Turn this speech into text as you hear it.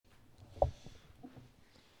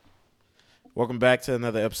Welcome back to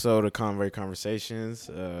another episode of Convoy Conversations.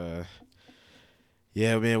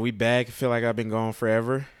 Yeah, man, we back. I feel like I've been gone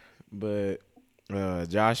forever, but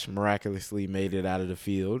Josh miraculously made it out of the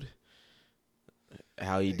field.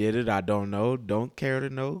 How he did it, I don't know. Don't care to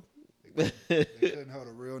know. They couldn't hold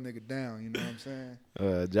a real nigga down. You know what I'm saying?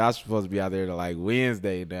 Josh was supposed to be out there to like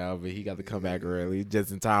Wednesday now, but he got to come back early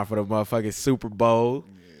just in time for the motherfucking Super Bowl.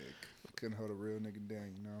 Yeah, couldn't hold a real nigga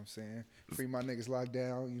down. You know what I'm saying? Free my niggas locked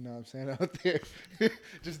down. You know what I'm saying out there?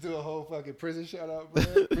 Just do a whole fucking prison shout out, bro.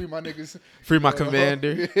 Free my niggas. Free my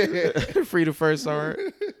commander. Yeah. Free the first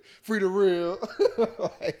sergeant. Free the real.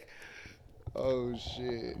 Like, oh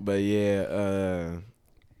shit. But yeah,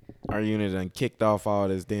 our unit done kicked off all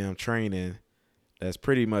this damn training. That's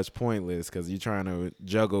pretty much pointless because you're trying to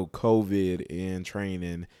juggle COVID and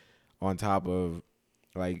training on top of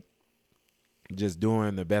like just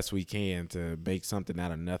doing the best we can to make something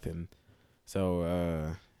out of nothing.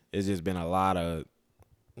 So it's just been a lot of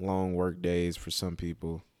long work days for some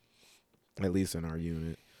people, at least in our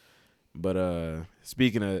unit. But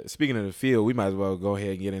speaking of the field, we might as well go ahead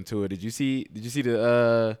and get into it. Did you see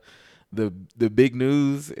the big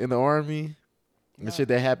news in the Army? The shit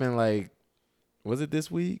that happened like, was it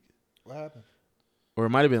this week? What happened? Or it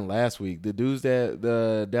might have been last week. The dudes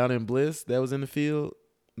that down in Bliss that was in the field,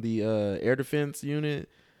 the air defense unit,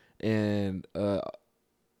 and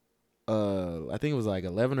I think it was like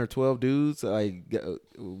 11 or 12 dudes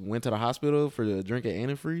went to the hospital for the drink of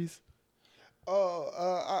antifreeze.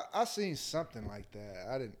 Oh, I seen something like that.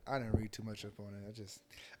 I didn't read too much up on it. I just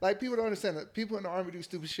like people don't understand that people in the Army do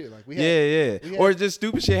stupid shit. Like we had, Or just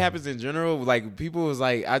stupid shit happens in general. Like people was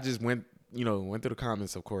like, I just went through the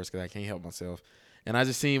comments, of course, because I can't help myself. And I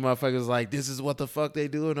just seen motherfuckers like, this is what the fuck they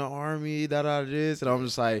do in the Army, this. And I'm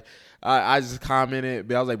just like, I just commented.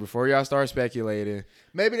 But I was like, before y'all start speculating.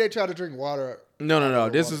 Maybe they try to drink water. No.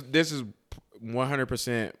 This is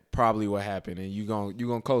 100% probably what happened. And you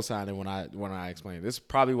gonna co-sign it when I explain it. This is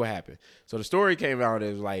probably what happened. So the story came out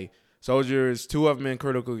as like, soldiers, 2 of them in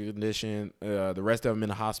critical condition, the rest of them in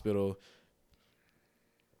the hospital.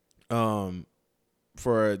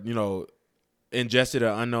 For ingested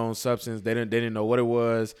an unknown substance. They didn't know what it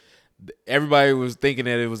was. Everybody was thinking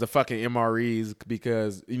that it was the fucking MREs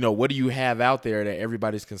because what do you have out there that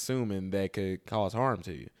everybody's consuming that could cause harm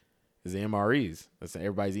to you? Is the MREs.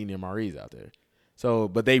 Everybody's eating MREs out there. So,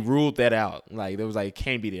 but they ruled that out. Like there was like, it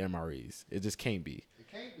can't be the MREs. It just can't be. It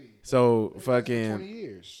can't be. So It's fucking 20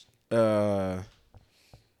 years.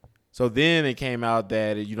 So then it came out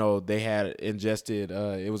that they had ingested.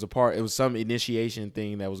 It was some initiation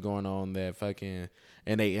thing that was going on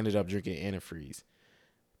and they ended up drinking antifreeze.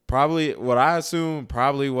 Probably what I assume.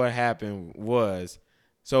 Probably what happened was,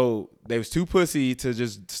 so they was too pussy to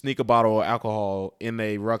just sneak a bottle of alcohol in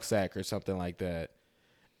a rucksack or something like that,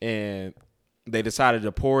 and they decided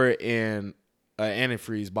to pour it in an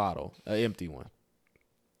antifreeze bottle, an empty one.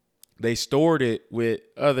 They stored it with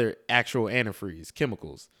other actual antifreeze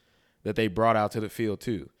chemicals that they brought out to the field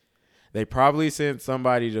too. They probably sent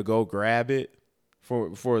somebody to go grab it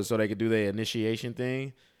for so they could do the initiation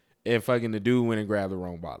thing, and fucking the dude went and grabbed the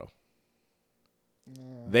wrong bottle.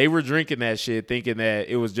 They were drinking that shit thinking that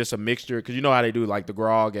it was just a mixture, because you know how they do like the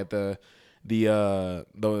grog at the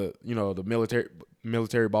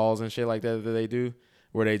military balls and shit like that they do,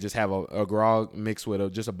 where they just have a grog mixed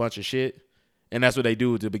with just a bunch of shit, and that's what they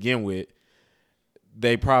do to begin with.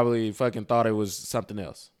 They probably fucking thought it was something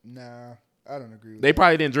else. Nah, I don't agree with They that.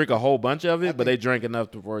 probably didn't drink a whole bunch of it, but they drank enough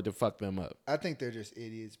for it to fuck them up. I think they're just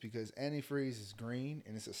idiots because antifreeze is green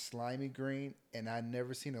and it's a slimy green, and I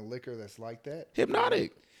never seen a liquor that's like that.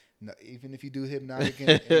 Hypnotic. No, even if you do Hypnotic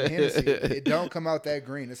and Hennessy, it don't come out that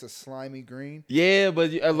green. It's a slimy green. Yeah,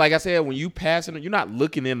 but like I said, when you pass it, you're not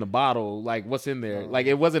looking in the bottle like what's in there. Like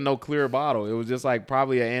it wasn't no clear bottle. It was just like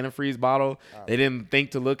probably an antifreeze bottle. They didn't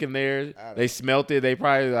think to look in there. They smelt it. They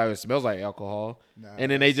probably it smells like alcohol.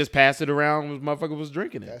 And then they just passed it around when motherfucker was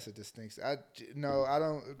drinking it. That's a distinction. I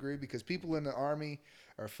don't agree because people in the Army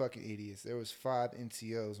are fucking idiots. There was 5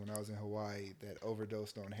 NCOs when I was in Hawaii that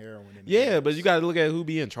overdosed on heroin. But you got to look at who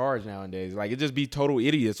be in charge nowadays. Like it just be total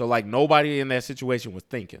idiots. So like nobody in that situation was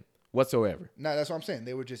thinking whatsoever. No, that's what I'm saying.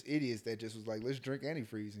 They were just idiots that just was like, let's drink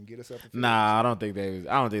antifreeze and get us up. Nah, I don't think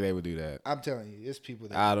they would do that. I'm telling you, it's people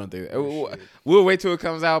that I don't think we'll wait till it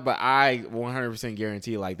comes out, but I 100%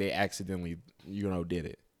 guarantee like they accidentally did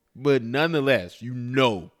it. But nonetheless,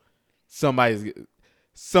 somebody's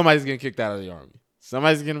getting kicked out of the Army.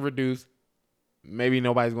 Somebody's getting reduced. Maybe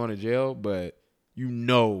nobody's going to jail, but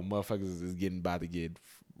motherfuckers is getting about to get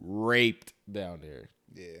raped down there.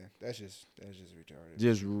 Yeah, that's just retarded.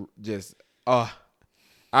 Just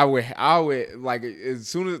I would like as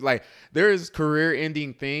soon as like there is career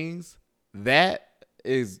ending things that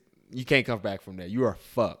is you can't come back from that. You are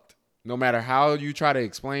fucked. No matter how you try to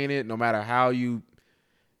explain it, no matter how you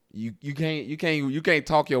can't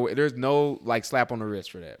talk your way. There's no like slap on the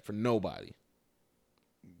wrist for that for nobody.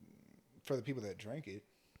 For the people that drank it,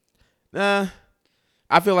 Nah,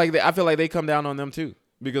 I feel like they come down on them too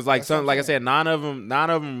because like I said, none of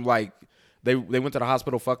them like they went to the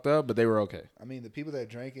hospital fucked up, but they were okay. I mean, the people that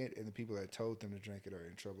drank it and the people that told them to drink it are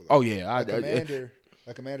in trouble. Like, oh yeah,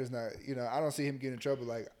 Commander's not. I don't see him getting in trouble.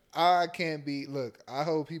 Like I can't be. Look, I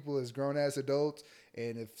hold people as grown ass adults,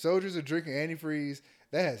 and if soldiers are drinking antifreeze,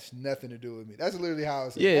 that has nothing to do with me. That's literally how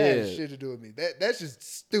it's. Yeah, that has shit to do with me. That's just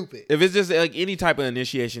stupid. If it's just like any type of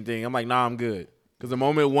initiation thing, I'm like, nah, I'm good. Because the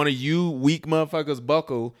moment one of you weak motherfuckers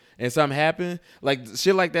buckle and something happen, like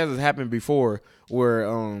shit like that has happened before, where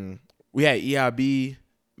we had EIB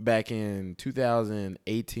back in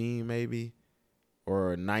 2018 maybe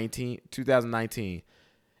or 2019,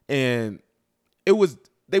 and they was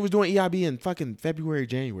doing EIB in fucking February,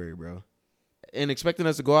 January, bro, and expecting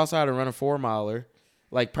us to go outside and run a 4-miler,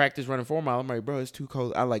 like practice running 4-mile. I'm like, bro, it's too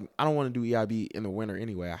cold. I don't want to do EIB in the winter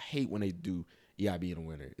anyway. I hate when they do EIB in the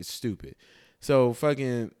winter. It's stupid. So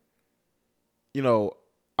fucking,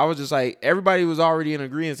 I was just like, everybody was already in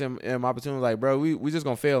agreement, and my platoon was like, bro, we just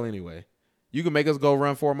gonna fail anyway. You can make us go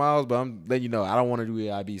run 4 miles, but I'm letting you know I don't want to do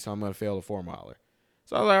EIB, so I'm gonna fail the 4-miler.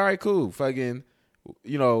 So I was like, all right, cool. Fucking,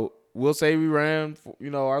 we'll say we ran,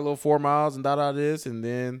 our little 4 miles and this, and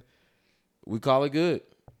then we call it good.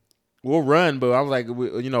 We'll run, but I was like,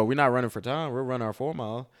 we're not running for time. We're running our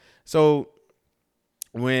 4-mile. So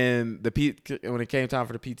when it came time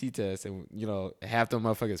for the PT test, and half them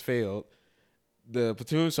motherfuckers failed, the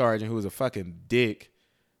platoon sergeant, who was a fucking dick,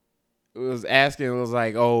 was asking. It was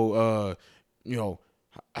like, how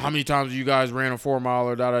many times you guys ran a 4-mile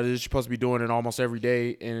or You're supposed to be doing it almost every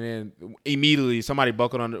day. And then immediately somebody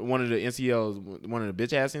buckled on one of the NCOs, one of the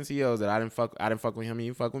bitch ass NCOs that I didn't fuck with him. He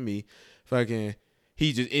didn't fuck with me. Fucking,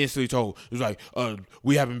 he just instantly told, it was like, I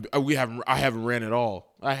haven't ran at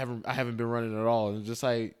all. I haven't been running at all. And just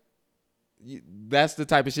like, that's the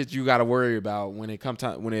type of shit you got to worry about when it comes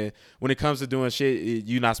to doing shit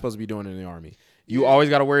you're not supposed to be doing in the Army. You always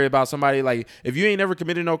got to worry about somebody. Like, if you ain't never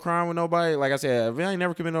committed no crime with nobody, like I said, if I ain't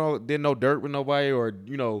never did no dirt with nobody, or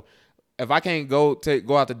if I can't go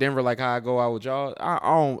out to Denver like how I go out with y'all,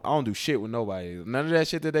 I don't do shit with nobody. None of that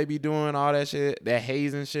shit that they be doing, all that shit, that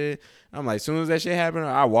hazing shit. I'm like, as soon as that shit happen,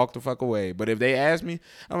 I walk the fuck away. But if they ask me,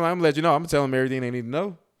 I'm gonna let you know. I'm gonna tell them everything they need to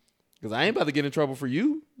know, because I ain't about to get in trouble for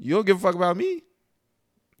you. You don't give a fuck about me.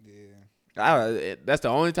 Yeah, that's the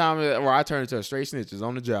only time where I turn into a straight snitch is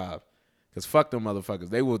on the job. Cause fuck them motherfuckers.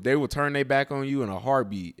 They will turn their back on you in a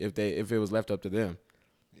heartbeat if it was left up to them.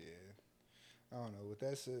 Yeah, I don't know. With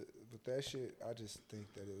that shit, I just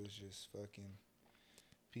think that it was just fucking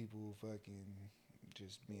people fucking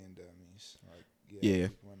just being dummies. Like people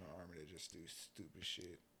in the Army that just do stupid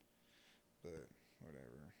shit. But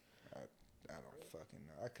whatever. I don't fucking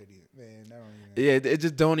know. I couldn't even. Man, I don't even. Yeah, it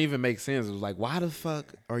just don't even make sense. It was like, why the fuck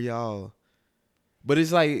are y'all? But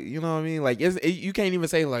it's like, you know what I mean? Like, you can't even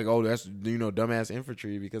say like, oh, that's, dumbass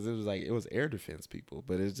infantry, because it was like, it was air defense people.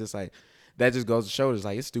 But it's just like, that just goes to show, it's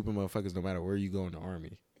like, it's stupid motherfuckers no matter where you go in the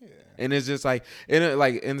Army. Yeah. And it's just like,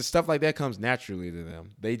 and stuff like that comes naturally to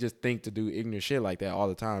them. They just think to do ignorant shit like that all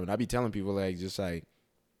the time. And I be telling people, like, just like,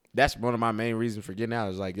 that's one of my main reasons for getting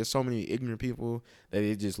out, is like, there's so many ignorant people that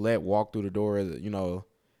they just let walk through the door,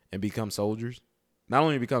 and become soldiers. Not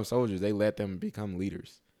only become soldiers, they let them become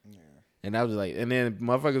leaders. And I was like, and then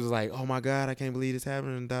motherfuckers was like, oh my God, I can't believe this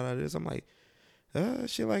happening. This. I'm like,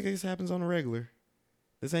 shit like this happens on the regular.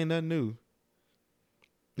 This ain't nothing new.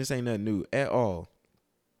 This ain't nothing new at all.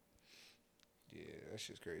 Yeah, that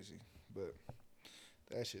shit's crazy. But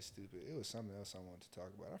that shit's stupid. It was something else I wanted to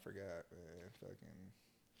talk about. I forgot, man.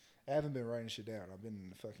 I haven't been writing shit down. I've been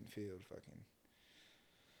in the fucking field,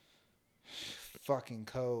 fucking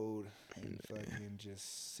cold, and fucking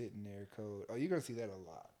just sitting there cold. Oh, you're gonna see that a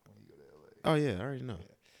lot when you go to LA. Oh yeah, I already know.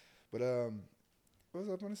 Yeah. But what was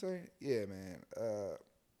I gonna say? Yeah, man.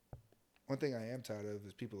 One thing I am tired of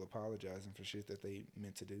is people apologizing for shit that they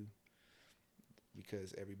meant to do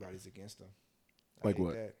because everybody's against them. Like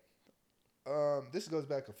what? That. This goes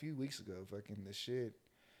back a few weeks ago. Fucking the shit.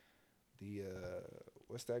 The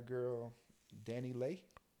what's that girl? Danny Lay.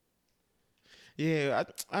 Yeah,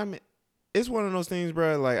 I mean, it's one of those things,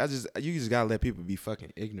 bro. Like, you just gotta let people be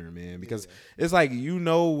fucking ignorant, man. Because it's like,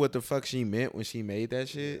 what the fuck she meant when she made that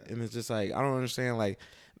shit, and it's just like, I don't understand. Like,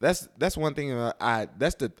 that's one thing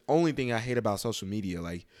that's the only thing I hate about social media.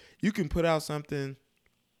 Like, you can put out something,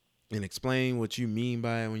 and explain what you mean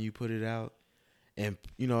by it when you put it out, and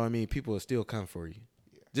you know what I mean, people will still come for you.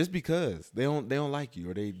 Yeah. Just because they don't like you,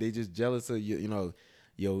 or they just jealous of you, you know,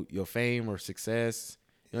 your fame or success.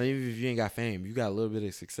 You know, even if you ain't got fame, you got a little bit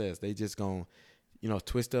of success. They just gonna, you know,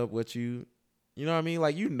 twist up what you know what I mean?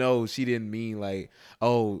 Like, you know, she didn't mean like,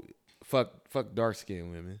 oh, fuck dark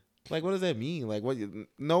skinned women. Like, what does that mean? Like, what?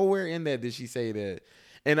 Nowhere in that did she say that.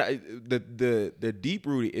 And the deep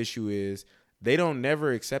rooted issue is they don't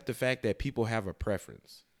never accept the fact that people have a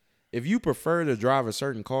preference. If you prefer to drive a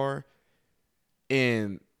certain car,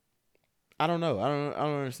 and I don't know. I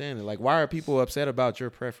don't understand it. Like, why are people upset about your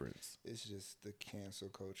preference? It's just the cancel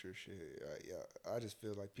culture shit. I just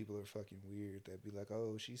feel like people are fucking weird. That be like,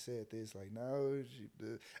 oh, she said this. Like, no,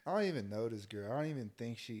 I don't even know this girl. I don't even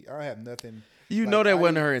think I don't have nothing. You know that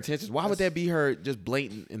wasn't her intentions. Why would that be her just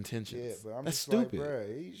blatant intentions? Yeah, but I'm that's just stupid. Like, bro,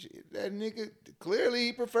 that nigga clearly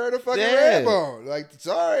he preferred a fucking red bone. Like,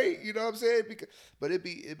 sorry, you know what I'm saying? But it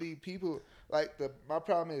be people like my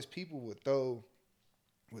problem is people would throw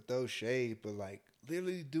shade, but like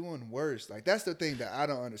literally doing worse. Like, that's the thing that I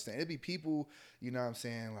don't understand. It'd be people, you know what I'm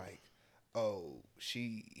saying, like, oh,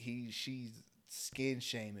 she's skin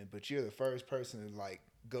shaming, but you're the first person to like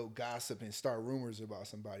go gossip and start rumors about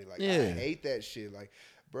somebody. Like, yeah. I hate that shit. Like,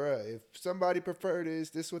 bruh, if somebody prefer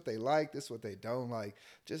this is what they like, this what they don't like,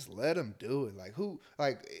 just let them do it. Like, who,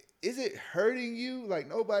 like, is it hurting you? Like,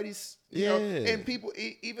 nobody's, you know, and people,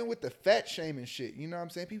 even with the fat shaming shit, you know what I'm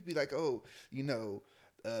saying? People be like, oh, you know,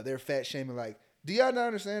 they're fat shaming. Like, do y'all not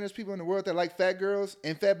understand there's people in the world that like fat girls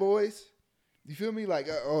and fat boys? You feel me? Like,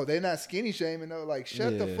 oh, they're not skinny shaming though. Like,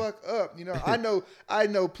 shut the fuck up. You know, I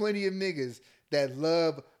know plenty of niggas that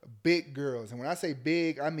love big girls. And when I say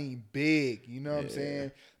big, I mean big. You know what I'm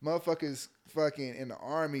saying? Motherfuckers fucking in the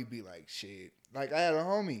army be like, shit. Like, I had a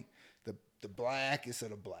homie, the blackest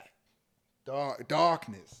of the black.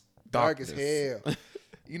 Darkness. Dark as hell.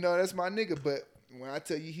 You know, that's my nigga. But when I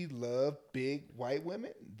tell you he loved big white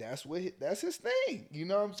women, that's his thing. You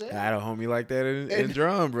know what I'm saying? I had a homie like that in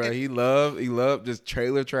Drum, bro. He loved just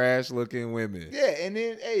trailer trash looking women. Yeah, and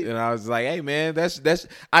then and I was like, hey man, that's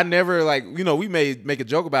I never, like, you know, we may make a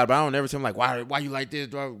joke about it, but I don't never tell him like, why you like this?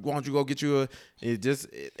 Why don't you go get you a?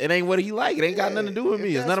 It ain't what he like. It ain't got nothing to do with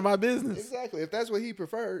me. It's none of my business. Exactly. If that's what he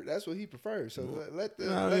preferred, that's what he prefers. So let the. You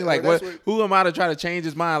know what I mean? Like, who am I to try to change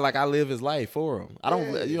his mind? Like, I live his life for him. I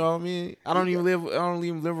don't. You know what I mean? I don't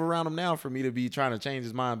even live around him now for me to be trying to change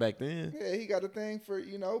his mind back then. Yeah, he got a thing for,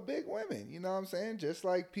 you know, big women. You know what I'm saying? Just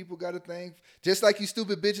like people got a thing. Just like you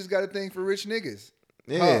stupid bitches got a thing for rich niggas.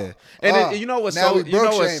 Yeah, you know what's so crazy?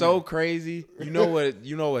 You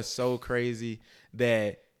know what's so crazy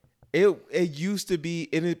that. It used to be,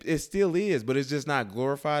 and it still is, but it's just not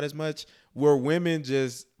glorified as much, where women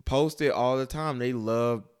just post it all the time. They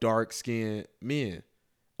love dark-skinned men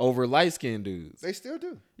over light-skinned dudes. They still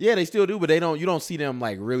do. Yeah, they still do, but you don't see them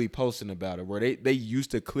like really posting about it, where they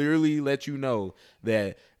used to clearly let you know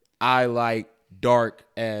that I like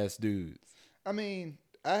dark-ass dudes. I mean,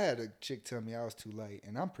 I had a chick tell me I was too light,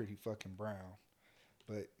 and I'm pretty fucking brown.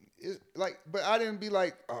 But it's like, but I didn't be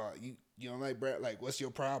like, oh, you don't like Brad? Like, what's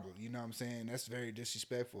your problem? You know what I'm saying? That's very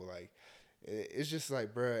disrespectful. Like, it's just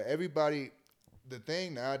like, bruh, everybody. The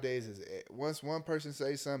thing nowadays is, once one person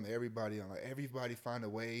says something, everybody find a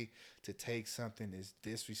way to take something that's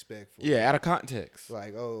disrespectful. Yeah, out of context.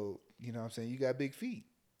 Like, oh, you know what I'm saying? You got big feet.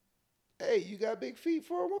 Hey, you got big feet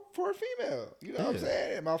for a female. You know what I'm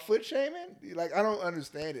saying? Am I foot shaming? Like, I don't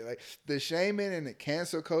understand it. Like, the shaming and the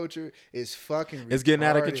cancel culture is fucking retarded. It's getting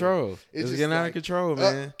out of control. It's getting out of control,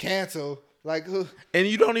 man. Cancel. Like, who? And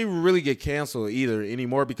you don't even really get canceled either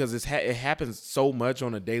anymore, because it happens so much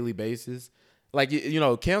on a daily basis. Like, you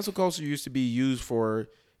know, cancel culture used to be used for,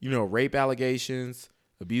 you know, rape allegations,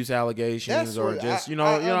 abuse allegations, or just, you know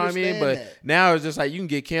what I mean? But now it's just like, you can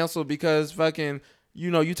get canceled because fucking, you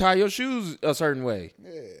know, you tie your shoes a certain way.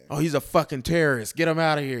 Yeah. Oh, he's a fucking terrorist. Get him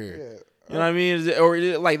out of here. Yeah. You know what I mean? Or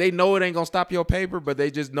like, they know it ain't gonna stop your paper, but they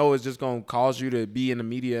just know it's just gonna cause you to be in the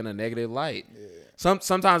media in a negative light. Yeah.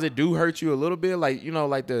 Sometimes it do hurt you a little bit, like, you know,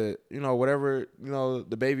 like the, you know, whatever, you know,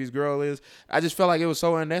 the baby's girl is. I just felt like it was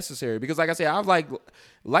so unnecessary, because like I said, I've like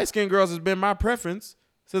light skinned girls has been my preference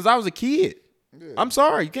since I was a kid. Yeah. I'm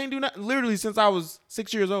sorry, you can't do that. Literally since I was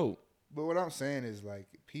 6 years old. But what I'm saying is, like,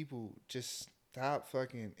 people just stop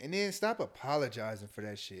fucking, and then stop apologizing for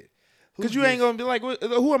that shit. Because you ain't going to be like,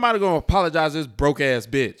 who am I going to apologize to this broke ass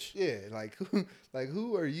bitch? Yeah, like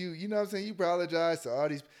who are you? You know what I'm saying? You apologize to all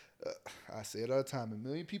these, I say it all the time. 1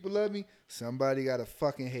 million people love me. Somebody gotta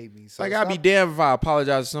fucking hate me. So like, I'd be damned if I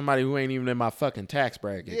apologize to somebody who ain't even in my fucking tax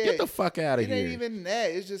bracket. Yeah, Get the fuck out of it here. It ain't even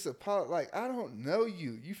that. It's just like, I don't know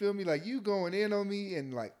you. You feel me? Like, you going in on me,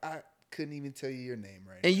 and like, I couldn't even tell you your name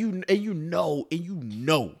right now. And you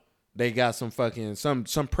know they got some fucking some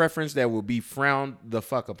preference that will be frowned the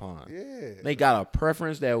fuck upon. Yeah, they got a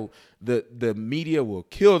preference that the media will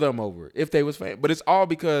kill them over if they was famous. But it's all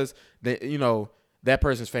because that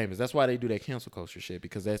person's famous. That's why they do that cancel culture shit,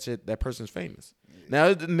 because that person's famous.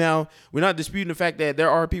 Yeah. Now we're not disputing the fact that there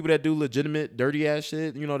are people that do legitimate dirty ass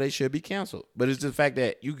shit. They should be canceled. But it's the fact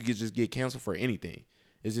that you could just get canceled for anything.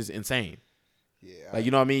 It's just insane. Yeah, like, you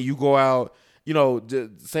know what I mean? You go out,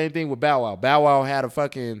 the same thing with Bow Wow. Bow Wow had a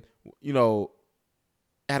fucking,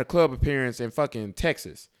 had a club appearance in fucking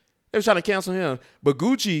Texas. They were trying to cancel him. But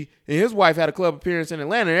Gucci and his wife had a club appearance in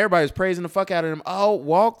Atlanta, and everybody's praising the fuck out of him. Oh,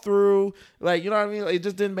 walk through. Like, you know what I mean? Like, it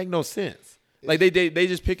just didn't make no sense. Like, they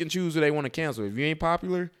just pick and choose who they want to cancel. If you ain't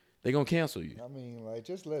popular, they gonna cancel you. I mean, like,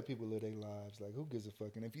 just let people live their lives. Like, who gives a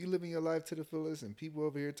fuck? And if you living your life to the fullest, and people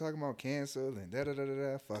over here talking about cancel and da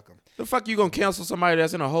fuck them. The fuck you gonna cancel somebody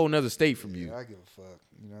that's in a whole nother state from you? I give a fuck.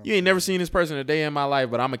 You ain't never seen this person a day in my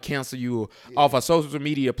life, but I'm gonna cancel you off a social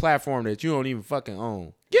media platform that you don't even fucking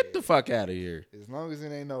own. Get the fuck out of here. As long as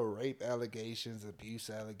it ain't no rape allegations,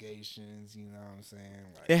 abuse allegations, you know what I'm saying?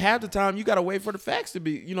 Like, and half the time you gotta wait for the facts to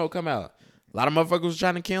be, come out. A lot of motherfuckers was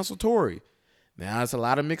trying to cancel Tory. Now, it's a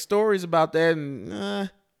lot of mixed stories about that, and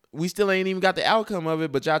we still ain't even got the outcome of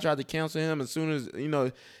it. But y'all tried to cancel him as soon as you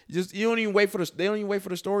don't even wait for they don't even wait for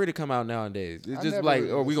the story to come out nowadays. It's just like,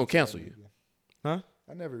 really we gonna cancel you, huh?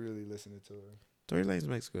 I never really listened to Tory. Tory Lanez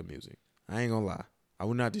makes good music. I ain't gonna lie. I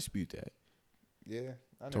would not dispute that. Yeah,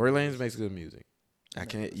 Tory Lanez makes good music. I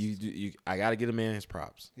can't. I gotta get a man his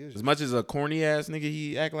props. As much as a corny ass nigga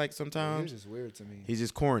he act like sometimes. He's just weird to me. He's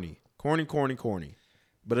just corny.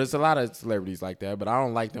 But there's a lot of celebrities like that. But I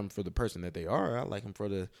don't like them for the person that they are. I like them for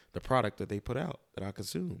the product that they put out that I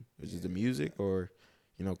consume, which is the music or,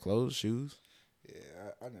 clothes, shoes.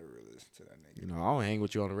 Yeah, I never really listened to that nigga. I don't hang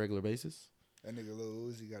with you on a regular basis. That nigga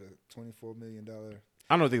Lil Uzi got a $24 million.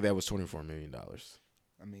 I don't think that was $24 million.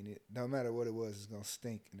 I mean, no matter what it was, it's gonna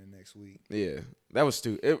stink in the next week. Yeah, that was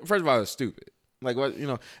stupid. First of all, it's stupid. Like, what,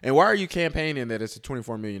 and why are you campaigning that it's a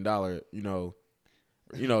 $24 million,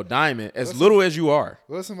 diamond, as little as you are?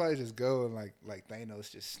 Well, somebody just go and like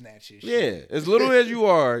Thanos just snatch his shit. Yeah, as little as you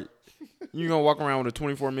are, you gonna walk around with a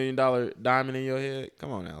 $24 million diamond in your head?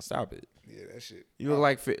 Come on now, stop it. Yeah, that shit. You look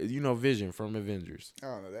like Vision from Avengers. I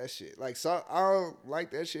don't know that shit. Like, I don't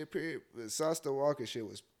like that shit. Period. But Sauce Walker shit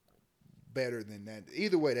was better than that.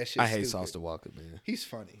 Either way, that shit. I hate Sauce Walker, man. He's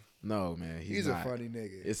funny. No, man, he's not. A funny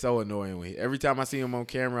nigga. It's so annoying every time I see him on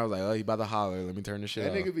camera. I was like, oh, he about to holler. Let me turn the shit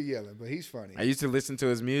off. That nigga be yelling, but he's funny. I used to listen to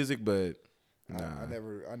his music, but nah. I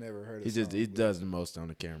never heard. He does the most on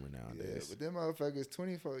the camera nowadays. Yeah, but them motherfuckers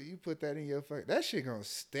 24. You put that in your fuck. That shit gonna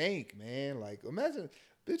stink, man. Like, imagine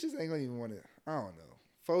bitches ain't gonna even want to. I don't know.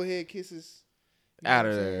 Forehead kisses. Out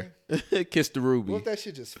of there. Kiss the ruby. What if that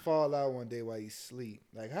shit just fall out one day while you sleep?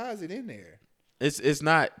 Like, how is it in there? It's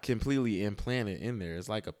not completely implanted in there. It's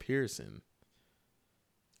like a piercing.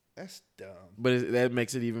 That's dumb. But that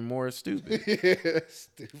makes it even more stupid. Yeah, that's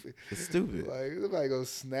stupid. It's stupid. Like, somebody go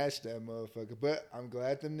snatch that motherfucker. But I'm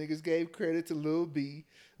glad them niggas gave credit to Lil B,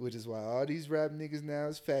 which is why all these rap niggas now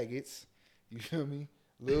is faggots. You feel me?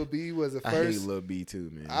 Lil B was the first. I hate Lil B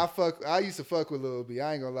too, man. I used to fuck with Lil B.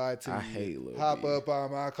 I ain't gonna lie to you. I hate Lil Hop B. up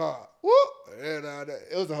on my car. Whoop! And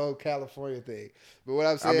it was a whole California thing. But what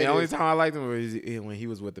I'm saying, the only time I liked him was when he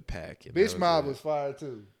was with the Pack. Bitch Mob was fire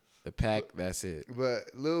too. The Pack, that's it.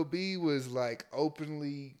 But Lil B was like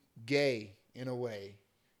openly gay in a way.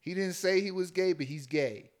 He didn't say he was gay, but he's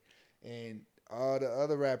gay. And all the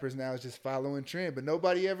other rappers now is just following trend. But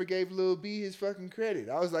nobody ever gave Lil B his fucking credit.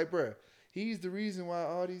 I was like, bruh, he's the reason why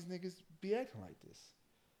all these niggas be acting like this.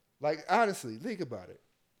 Like, honestly, think about it.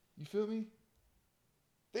 You feel me?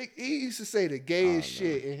 He used to say the gayest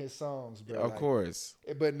shit in his songs, bro. Of course.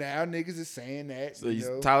 But now niggas is saying that.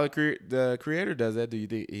 So Tyler, the Creator, does that. Do you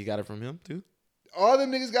think he got it from him too? All them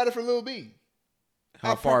niggas got it from Lil B.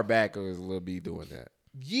 How far back was Lil B doing that?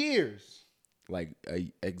 Years. Like a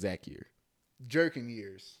exact year. Jerking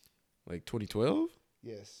years. Like 2012?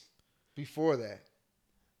 Yes. Before that.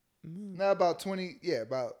 Now about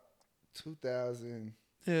 2000.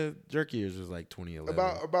 Yeah, jerk years was like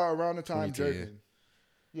 2011. About around the time jerking.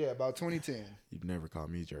 Yeah, about 2010. You'd never call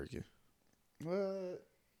me jerking. What?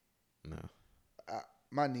 No.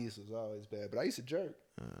 my knees was always bad, but I used to jerk.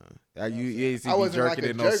 You ain't see me jerking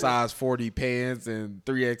in those size 40 pants and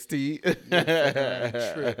 3XT.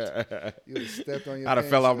 You would have stepped on your I'd have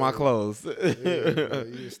fell out my clothes. You would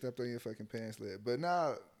have stepped on your fucking pants leg. But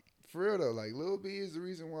nah, for real though, like Lil B is the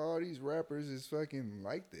reason why all these rappers is fucking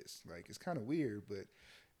like this. Like it's kind of weird, but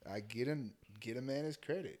I get a man his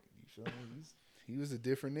credit. You feel me? He was a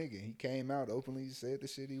different nigga. He came out openly, said the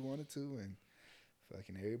shit he wanted to, and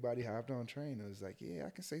fucking everybody hopped on train. It was like, yeah, I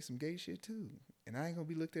can say some gay shit too, and I ain't gonna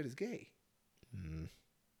be looked at as gay.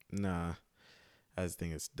 Nah, I just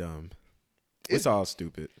think it's dumb. It's all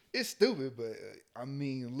stupid. It's stupid, but I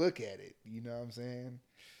mean, look at it. You know what I'm saying?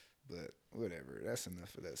 But whatever. That's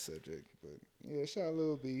enough of that subject. But yeah, shout out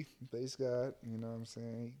Lil B, bass god. You know what I'm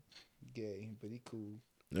saying? He gay, but he cool.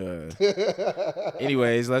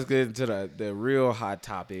 Anyways, let's get into the real hot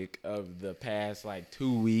topic of the past like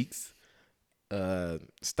 2 weeks.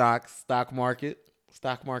 Stock market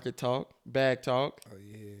talk, bag talk. Oh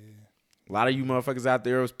yeah. A lot of you motherfuckers out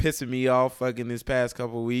there was pissing me off fucking this past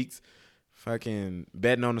couple of weeks. Fucking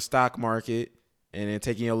betting on the stock market and then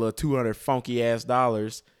taking your little $200 funky ass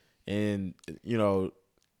dollars and, you know,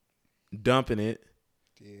 dumping it.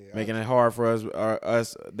 Yeah, making it hard for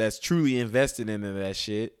us that's truly invested into that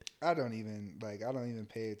shit. I don't even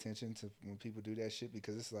pay attention to when people do that shit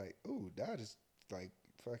because it's like, ooh, that is like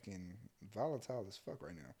fucking volatile as fuck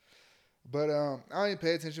right now. But I don't even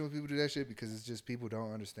pay attention when people do that shit because it's just people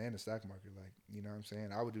don't understand the stock market. Like, you know what I'm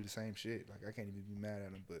saying? I would do the same shit. Like, I can't even be mad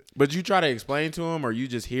at them. But you try to explain to them, or you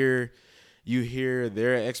just hear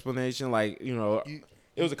their explanation. Like, you know,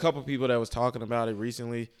 it was a couple people that was talking about it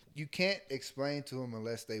recently. You can't explain to them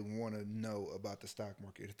unless they want to know about the stock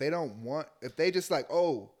market. If they just like,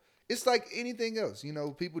 oh, it's like anything else. You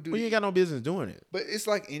know, people do. Well, you ain't got no business doing it. But it's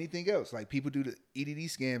like anything else. Like people do the EDD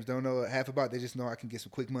scams, don't know half about it. They just know I can get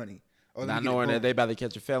some quick money. Not knowing that they about to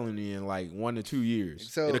catch a felony in like 1 to 2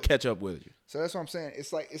 years. So it'll catch up with you. So that's what I'm saying.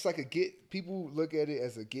 It's like people look at it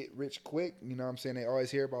as a get rich quick. You know what I'm saying? They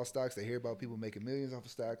always hear about stocks. They hear about people making millions off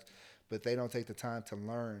of stocks, but they don't take the time to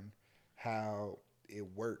learn how it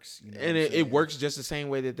works. You know, and it works just the same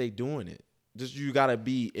way that they doing it. Just you gotta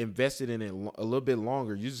be invested in it a little bit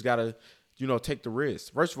longer. You just gotta, you know, take the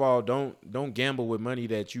risk. First of all, don't gamble with money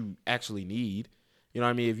that you actually need. You know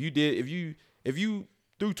what I mean? If you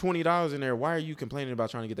threw $20 in there, why are you complaining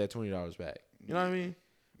about trying to get that $20 back? You know what I mean?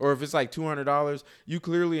 Or if it's like $200, you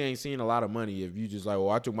clearly ain't seen a lot of money. If you just like,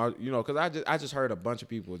 well, I took my, you know, because I just heard a bunch of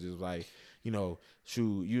people just like, you know,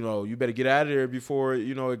 shoot, you know, you better get out of there before,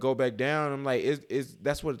 you know, it go back down. I'm like,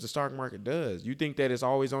 that's what the stock market does. You think that it's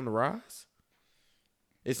always on the rise?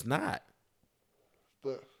 It's not.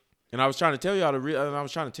 And I was trying to tell y'all and I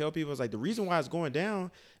was trying to tell people, it's like the reason why it's going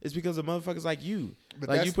down is because of motherfuckers like you. But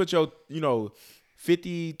like you put your, you know,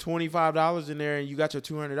 $50, $25 in there and you got your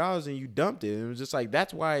 $200 and you dumped it. And it was just like,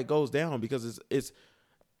 that's why it goes down, because it's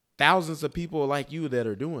thousands of people like you that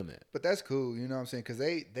are doing that. But that's cool. You know what I'm saying? Because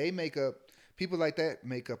they make up, people like that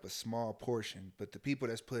make up a small portion. But the people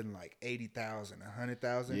that's putting like 80,000,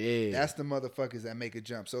 100,000, yeah, that's the motherfuckers that make a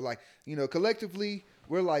jump. So like, you know, collectively,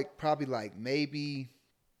 we're like probably like maybe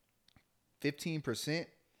 15%.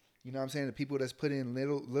 You know what I'm saying? The people that's putting in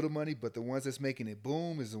little money, but the ones that's making it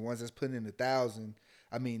boom is the ones that's putting in 1,000.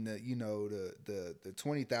 I mean, the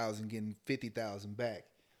 20,000 getting 50,000 back.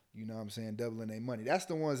 You know what I'm saying? Doubling their money. That's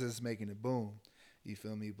the ones that's making it boom. You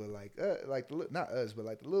feel me? But like not us, but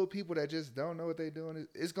like the little people that just don't know what they're doing.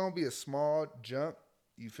 It's gonna be a small jump.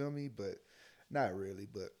 You feel me? But not really.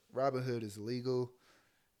 But Robinhood is illegal.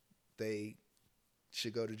 They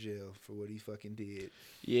should go to jail for what he fucking did.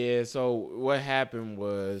 Yeah, so what happened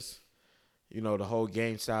was, you know, the whole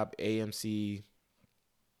GameStop, AMC,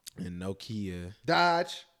 and Nokia,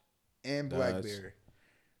 Dodge, and BlackBerry,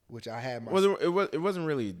 which I had my... It wasn't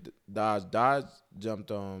really Dodge. Dodge jumped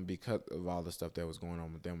on because of all the stuff that was going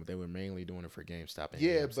on with them, but they were mainly doing it for GameStop and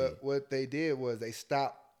yeah, AMC. But what they did was they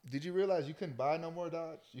stopped. Did you realize you couldn't buy no more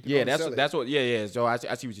Dodge? Yeah, that's what. Yeah. So I see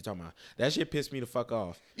what you're talking about. That shit pissed me the fuck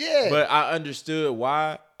off. Yeah. But I understood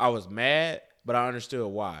why. I was mad, but I understood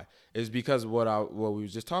why. It's because of what we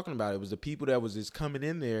was just talking about. It was the people that was just coming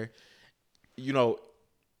in there. You know,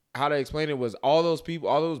 how to explain it was all those people,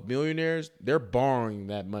 all those millionaires, they're borrowing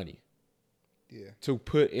that money. Yeah. To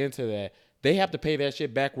put into that, they have to pay that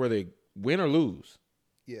shit back whether they win or lose.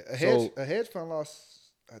 Yeah. A hedge fund lost,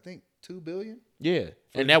 I think, $2 billion. Yeah,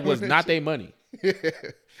 and that was not their money.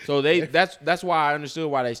 So that's why I understood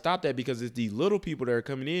why they stopped that, because it's these little people that are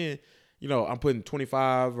coming in, I'm putting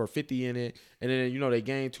 25 or 50 in it, and then they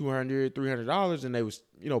gained $200-$300, and they was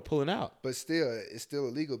pulling out. But still, it's still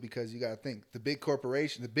illegal because you got to think the big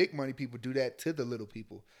corporation, the big money people do that to the little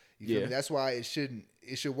people. You feel me? That's why it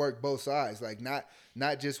should work both sides. Like not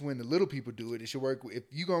just when the little people do it. It should work if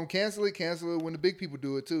you gonna cancel it when the big people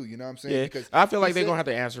do it too. You know what I'm saying? Yeah. Because I feel like they're gonna have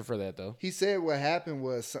to answer for that though. He said what happened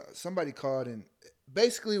was somebody called and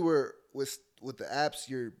basically with the apps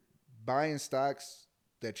you're buying stocks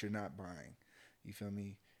that you're not buying. You feel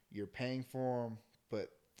me? You're paying for them, but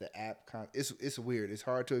the app it's weird. It's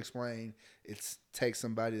hard to explain. It takes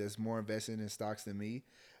somebody that's more invested in stocks than me,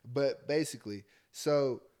 but basically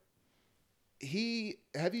so. Did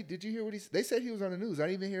you hear what they said he was on the news? I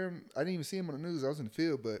didn't even hear him. I didn't even see him on the news. I was in the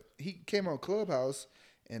field, but he came on Clubhouse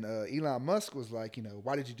and Elon Musk was like,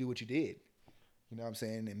 why did you do what you did? You know what I'm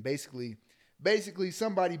saying? And basically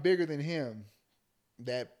somebody bigger than him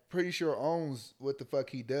that pretty sure owns what the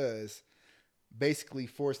fuck he does basically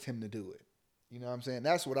forced him to do it. You know what I'm saying?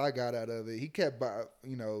 That's what I got out of it. He kept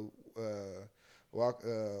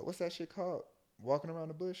what's that shit called? Walking around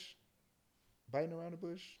the bush? Biting around the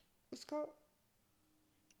bush? What's it called?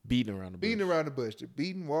 Beating around the bush.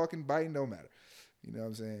 Beating, walking, biting, don't matter. You know what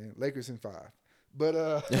I'm saying? Lakers in 5.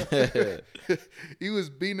 But he was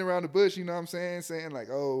beating around the bush, you know what I'm saying? Saying like,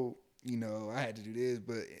 oh, I had to do this.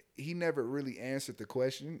 But he never really answered the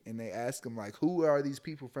question. And they asked him like, who are these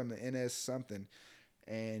people from the NS something?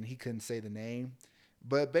 And he couldn't say the name.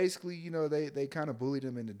 But basically, they kind of bullied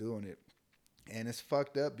him into doing it. And it's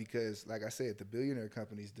fucked up because, like I said, the billionaire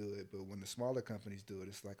companies do it. But when the smaller companies do it,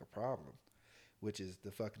 it's like a problem. Which is the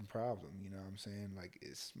fucking problem, you know what I'm saying? Like,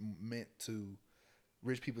 it's meant to,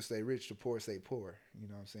 rich people stay rich, the poor stay poor. You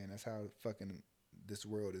know what I'm saying? That's how fucking this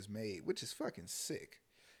world is made, which is fucking sick.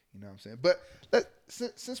 You know what I'm saying? But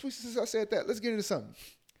since I said that, let's get into something.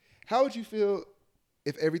 How would you feel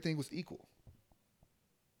if everything was equal?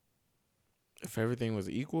 If everything was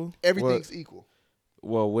equal? Everything's equal.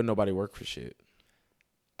 Well, wouldn't nobody work for shit?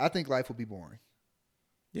 I think life would be boring.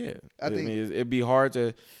 Yeah. I mean, it'd be hard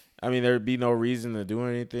to... there'd be no reason to do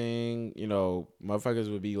anything. Motherfuckers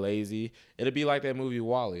would be lazy. It'd be like that movie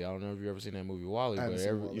WALL-E. I don't know if you've ever seen that movie WALL-E, but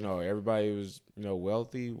everybody was,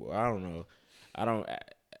 wealthy. I don't know. I don't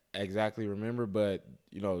exactly remember, but,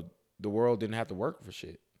 the world didn't have to work for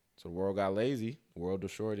shit. So the world got lazy. The world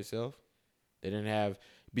destroyed itself. They didn't have,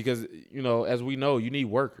 because, as we know, you need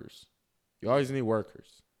workers. You always need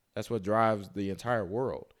workers. That's what drives the entire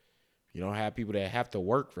world. You don't have people that have to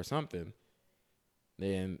work for something,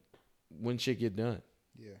 then when shit get done?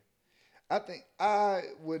 Yeah. I think I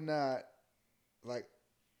would not like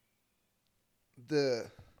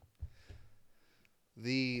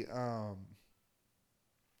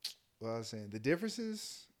what I was saying, the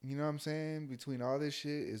differences, you know what I'm saying, between all this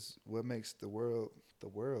shit is what makes the world, you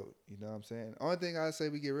know what I'm saying? Only thing I say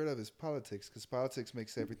we get rid of is politics, because politics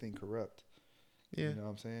makes everything corrupt. Yeah. You know what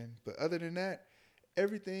I'm saying? But other than that,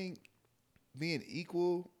 everything being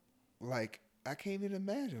equal, like, I can't even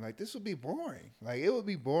imagine. Like, this would be boring. Like, it would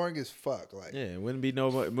be boring as fuck. Like, yeah, it wouldn't be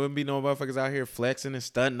no motherfuckers out here flexing and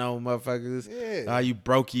stunting on motherfuckers. Yeah, you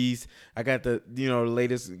brokies. I got the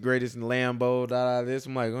latest greatest Lambo. This.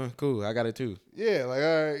 I'm like, oh, cool. I got it too. Yeah, like,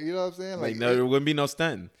 all right, you know what I'm saying? Like, no, there wouldn't be no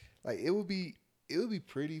stunting. Like, it would be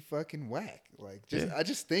pretty fucking whack. Like, I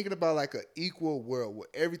just thinking about like an equal world where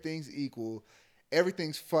everything's equal.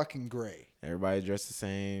 Everything's fucking gray. Everybody dressed the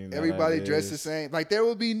same. Everybody dressed the same. Like, there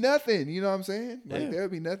would be nothing. You know what I'm saying? Like, there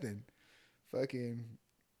would be nothing. Fucking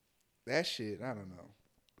that shit. I don't know.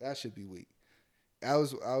 That should be weak. I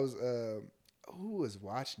was who was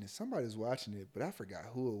watching it? Somebody was watching it, but I forgot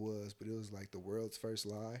who it was. But it was like the world's first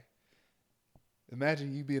lie.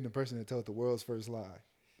 Imagine you being the person that told the world's first lie.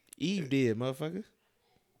 Eve did, motherfucker.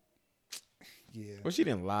 Yeah. Well, she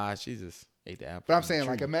didn't lie. She just ate the apple. But I'm saying,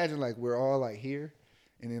 like, imagine, like, we're all, like, here,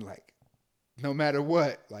 and then, like, no matter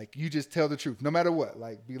what, like, you just tell the truth. No matter what.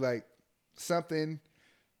 Like, be like, something,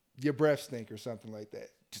 your breath stink or something like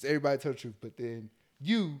that. Just everybody tell the truth. But then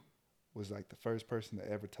you was, like, the first person to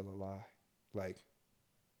ever tell a lie. Like,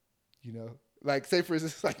 like, say, for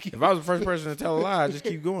instance, like... If I was the first person to tell a lie, I'd just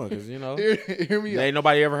keep going, because, hear me out. Ain't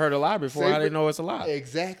nobody ever heard a lie before. How they know it's a lie?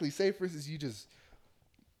 Exactly. Say, for instance, you just...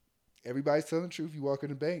 Everybody's telling the truth. You walk in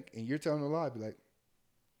the bank and you're telling a lie. Be like,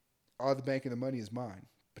 all the bank and the money is mine.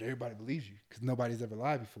 But everybody believes you because nobody's ever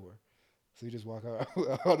lied before. So you just walk out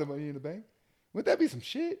with all the money in the bank. Wouldn't that be some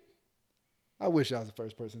shit? I wish I was the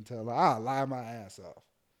first person to tell a lie. I'll lie my ass off.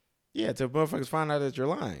 Yeah, till motherfuckers find out that you're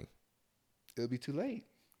lying. It'll be too late.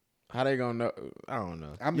 How they gonna know? I don't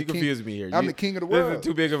know. You confuse me here. I'm the king of the world. This is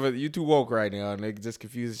too big of a. You too woke right now, and they just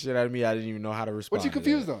confuse the shit out of me. I didn't even know how to respond. What you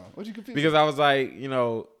confused on? What you confused? Because I was like,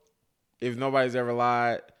 if nobody's ever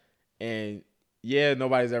lied, and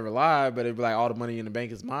nobody's ever lied, but it'd be like all the money in the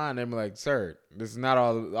bank is mine. They'd be like, sir, this is not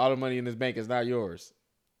all the money in this bank is not yours.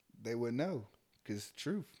 They wouldn't know because it's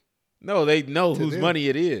truth. No, they know whose money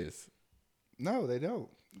it is. No, they don't.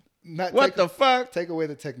 What the fuck? Take away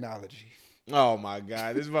the technology. Oh my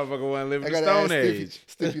God, this motherfucker want to live in the Stone Age.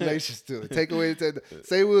 Stipulations to it. Take away the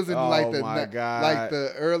say it was in like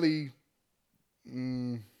the early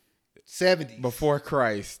 70s before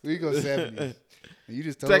Christ. We go 70s. You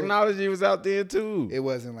just told technology was out there too. It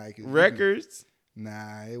wasn't like it. Records.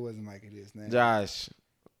 Nah, it wasn't like it is now. Josh,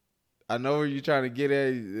 I know where you're trying to get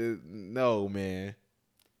at. No, man.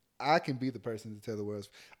 I can be the person to tell the world.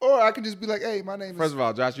 Or I can just be like, hey, my name is... First of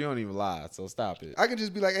all, Josh, you don't even lie, so stop it. I can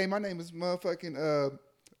just be like, hey, my name is motherfucking...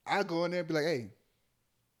 I go in there and be like, hey,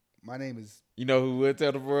 my name is... You know who would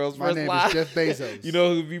tell the world's first lie? My name is Jeff Bezos. You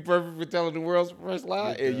know who'd be perfect for telling the world's first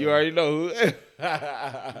lie? And you already know who.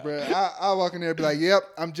 Bruh, I walk in there and be like, yep,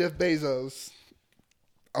 I'm Jeff Bezos.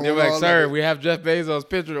 They're like, sir, we have Jeff Bezos'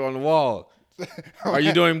 picture on the wall. Are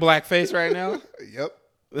you doing blackface right now?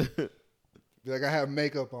 Yep. Be like, I have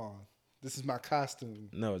makeup on. This is my costume.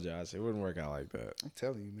 No, Josh, it wouldn't work out like that. I'm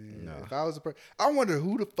telling you, man. No. If I was a person, I wonder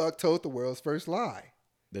who the fuck told the world's first lie.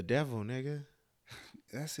 The devil, nigga.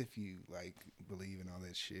 That's if you like believe in all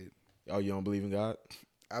that shit. Oh, you don't believe in God?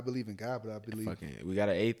 I believe in God, but I believe we got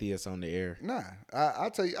an atheist on the air. Nah, I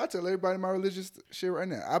tell everybody my religious shit right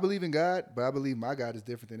now. I believe in God, but I believe my God is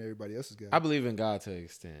different than everybody else's God. I believe in God to an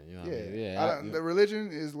extent. You know what I mean? Yeah. The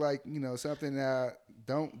religion is like, something that I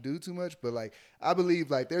don't do too much, but like I believe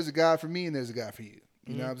like there's a God for me and there's a God for you.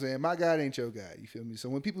 You know what I'm saying? My God ain't your God. You feel me? So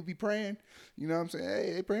when people be praying, you know what I'm saying?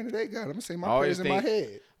 Hey, they praying to their God. I'm gonna say my prayers in my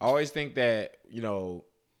head. I always think that,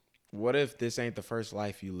 what if this ain't the first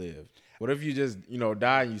life you lived? What if you just,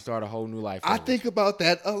 die and you start a whole new life? I think about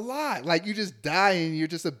that a lot. Like you just die and you're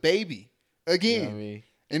just a baby again. You know what I mean?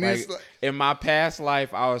 And it's like, in my past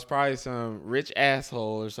life, I was probably some rich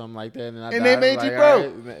asshole or something like that, and they made you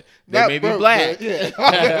broke. Right, they made me black.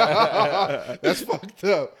 Yeah. That's fucked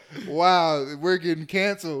up. Wow, we're getting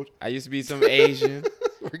canceled. I used to be some Asian.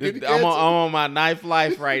 I'm on my ninth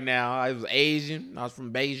life right now. I was Asian. I was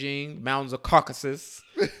from Beijing, mountains of Caucasus,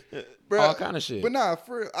 all kind of shit. But nah,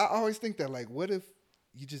 I always think that like, what if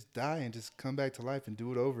you just die and just come back to life and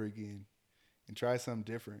do it over again and try something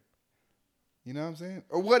different? You know what I'm saying?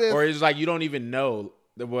 Or what if... Or it's like you don't even know.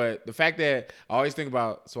 The fact that I always think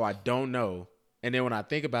about, so I don't know. And then when I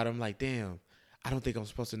think about it, I'm like, damn, I don't think I'm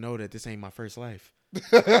supposed to know that this ain't my first life.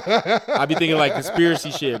 I be thinking like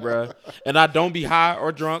conspiracy shit, bro. And I don't be high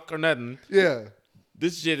or drunk or nothing. Yeah.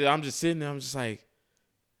 This shit, I'm just sitting there, I'm just like,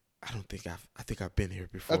 I think I've been here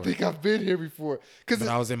before. But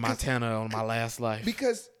I was in Montana on my last life.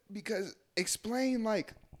 Because explain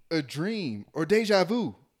like a dream or deja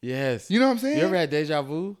vu. Yes. You know what I'm saying? You ever had deja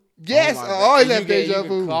vu? Yes, I always have deja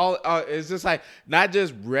vu. It's just like, not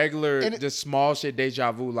just regular, just small shit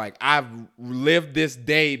deja vu. Like, I've lived this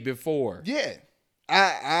day before. Yeah.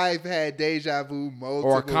 I've had deja vu multiple.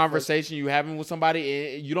 Or a conversation you having with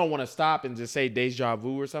somebody, and you don't want to stop and just say deja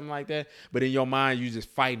vu or something like that. But in your mind, you just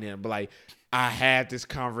fighting it. But like, I had this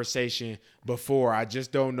conversation before. I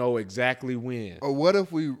just don't know exactly when. Or what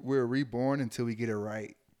if we're reborn until we get it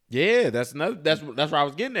right? Yeah, that's where I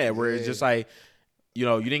was getting at. Where it's just like, you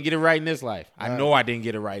didn't get it right in this life. I know I didn't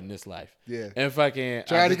get it right in this life. Yeah. And fucking,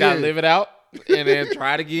 I just gotta live it out and then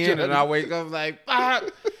try it again. And I wake up like,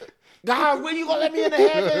 fuck, God, when you gonna let me into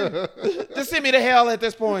heaven? Just send me to hell at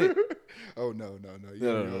this point. Oh no.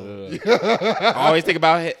 No. I always think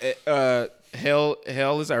about hell.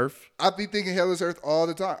 Hell is earth. I be thinking hell is earth all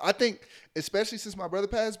the time. I think, especially since my brother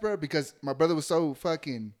passed, bro, because my brother was so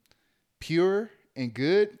fucking pure and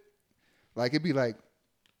good. Like, it'd be like,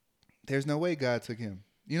 there's no way God took him.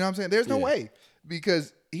 You know what I'm saying? There's no way,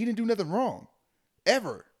 because he didn't do nothing wrong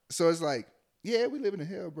ever. So it's like, yeah, we live in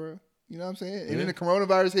hell, bro. You know what I'm saying? And then the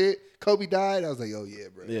coronavirus hit. Kobe died. I was like, oh yeah,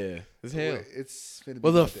 bro. Yeah, it's hell. It's finna be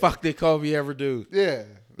what the fuck did Kobe ever do? Yeah,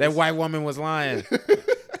 that white woman was lying.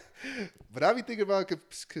 But I be thinking about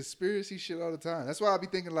conspiracy shit all the time. That's why I be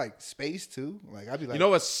thinking like space too. Like I be like, you know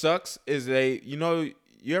what sucks is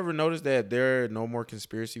you ever notice that there are no more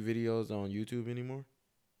conspiracy videos on YouTube anymore?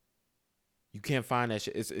 You can't find that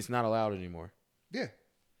shit. It's not allowed anymore. Yeah.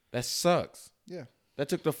 That sucks. Yeah. That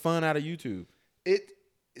took the fun out of YouTube.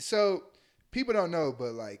 So people don't know,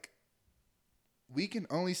 but like we can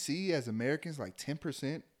only see as Americans like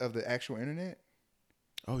 10% of the actual internet.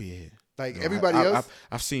 Oh yeah. Like everybody else.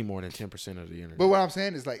 I've seen more than 10% of the internet. But what I'm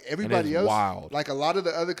saying is like everybody else, wild. Like a lot of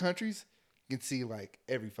the other countries can see like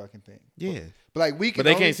every fucking thing. Yeah. But like we can. But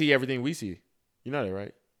they can't see everything we see. You know that,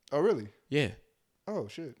 right? Oh really? Yeah. Oh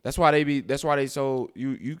shit. That's why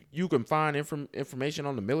you can find information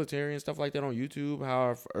on the military and stuff like that on YouTube.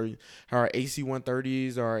 How our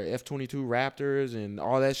AC-130s, our F-22 Raptors, and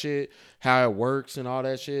all that shit. How it works and all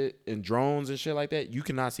that shit, and drones and shit like that. You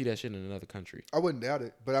cannot see that shit in another country. I wouldn't doubt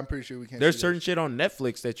it, but I'm pretty sure we can't. There's certain shit on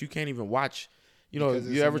Netflix that you can't even watch. You know,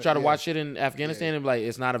 you ever try to watch shit in Afghanistan and be like,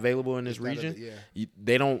 it's not available in this region?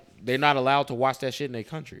 They're not allowed to watch that shit in their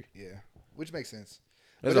country. Yeah, which makes sense.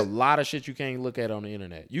 There's a lot of shit you can't look at on the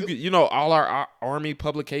internet. All our Army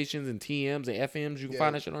publications and TMs and FMs, you can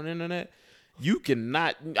find that shit on the internet. You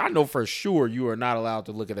cannot. I know for sure you are not allowed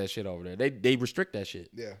to look at that shit over there. They restrict that shit.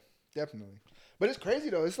 Yeah, definitely. But it's crazy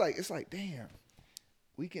though. It's like damn,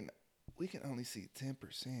 we can only see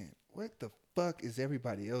 10%. What the fuck is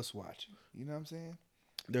everybody else watching? You know what I'm saying?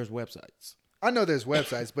 There's websites. I know there's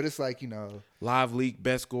websites, but it's like, Live Leak,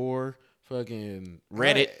 Best Score, fucking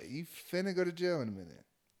Reddit. You finna go to jail in a minute.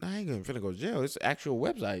 I ain't gonna finna go to jail. It's an actual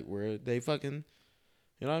website where they fucking,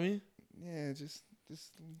 you know what I mean? Yeah, just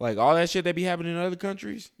like all that shit that be happening in other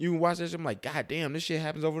countries. You can watch that shit. I'm like, God damn, this shit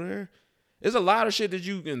happens over there. There's a lot of shit that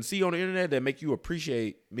you can see on the internet that make you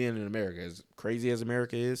appreciate being in America. As crazy as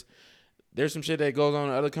America is, there's some shit that goes on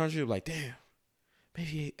in other countries. Like, damn,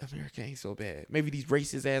 maybe America ain't so bad. Maybe these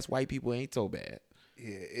racist ass white people ain't so bad.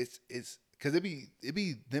 Yeah, it's because it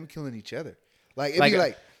be them killing each other. Like it be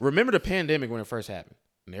like remember the pandemic when it first happened,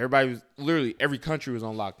 and everybody was literally every country was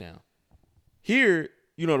on lockdown. Here,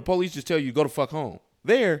 the police just tell you go to fuck home.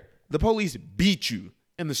 There, the police beat you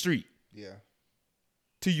in the street. Yeah.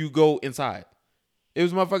 Till you go inside. It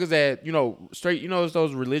was motherfuckers that, straight, it's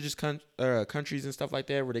those religious countries and stuff like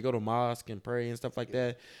that where they go to mosque and pray and stuff like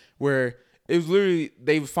that, where it was literally,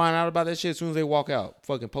 they find out about that shit as soon as they walk out.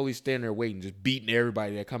 Fucking police standing there waiting, just beating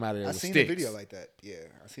everybody that come out of there with sticks. I seen a video like that. Yeah,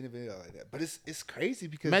 I seen a video like that. But it's crazy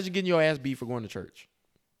because... Imagine getting your ass beat for going to church.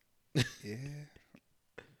 Yeah.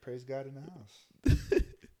 Praise God in the house.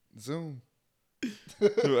 Zoom.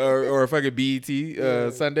 or a fucking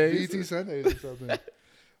BET Sundays. BET Sundays or something.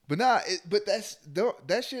 But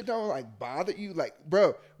that shit don't like bother you. Like,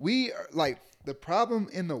 bro, we are like, the problem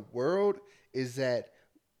in the world is that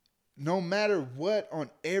no matter what, on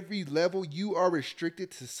every level, you are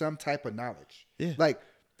restricted to some type of knowledge. Yeah. Like,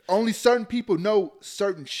 only certain people know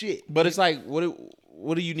certain shit. But it's like,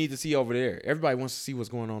 what do you need to see over there? Everybody wants to see what's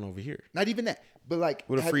going on over here. Not even that. But like,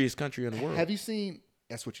 we're the freest country in the world. Have you seen?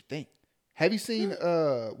 That's what you think. Have you seen?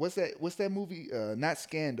 What's that movie? Not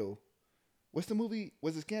Scandal. What's the movie?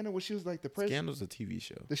 Was it Scandal? Where she was like the president? Scandal's a TV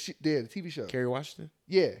show. The TV show. Kerry Washington.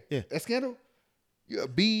 Yeah. Yeah. That Scandal. Yeah.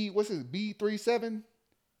 What's it? B-37.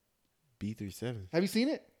 B-37. Have you seen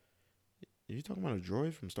it? Are you talking about a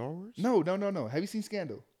droid from Star Wars? No. Have you seen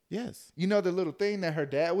Scandal? Yes. You know the little thing that her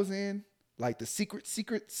dad was in? Like the secret.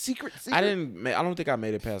 I don't think I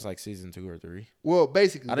made it past like season 2 or 3. Well,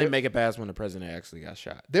 basically, I didn't make it past when the president actually got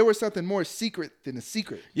shot. There was something more secret than a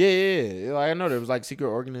secret. Yeah. Like I know there was like secret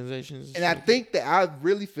organizations, and I think that I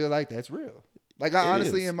really feel like that's real. Like I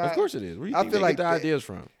honestly, of course it is. Where do you think feel they like get the ideas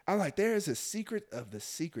from? I'm like, there is a secret of the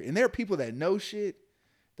secret, and there are people that know shit.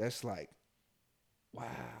 That's like, wow.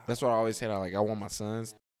 That's what I always said. I want my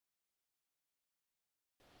sons.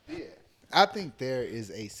 Yeah. I think there is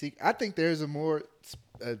a secret. I think there's a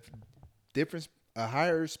difference, a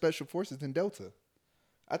higher special forces than Delta.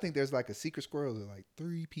 I think there's like a secret squirrel of like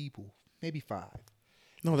 3 people, maybe 5.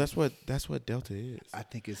 No, that's what Delta is. I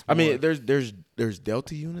think it's. I mean, there's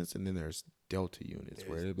Delta units and then there's Delta units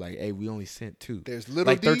where they're like, hey, we only sent 2. There's little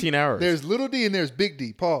like D, 13 hours. There's little D and there's big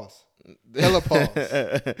D. Pause. Hella pause.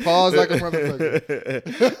 Pause like a motherfucker.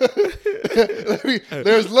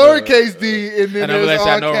 There's lowercase D and then and I'm there's gonna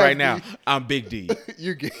let y'all know right D. now, I'm Big D.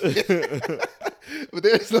 You're gay. But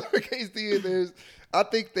there's lowercase D and I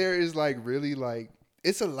think there is like really like,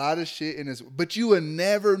 it's a lot of shit in this, but you will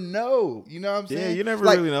never know. You know what I'm saying? Yeah, you never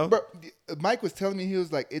like, really know. Bro, Mike was telling me, he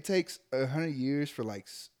was like, it takes 100 years for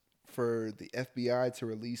the FBI to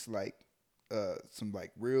release like some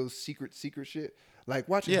like real secret shit. Like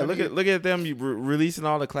watch. Yeah, look at them releasing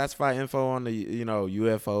all the classified info on the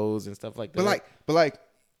UFOs and stuff like that. But like,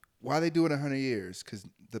 why they do it 100 years? Because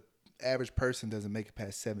the average person doesn't make it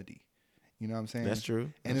past 70. You know what I'm saying? That's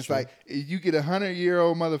true. And it's like, you get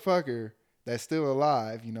 100-year-old motherfucker that's still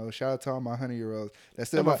alive. Shout out to all my 100-year-olds.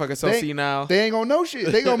 That's still that motherfucker so senile. They ain't gonna know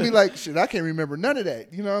shit. They gonna be like, shit, I can't remember none of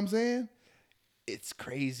that. You know what I'm saying? It's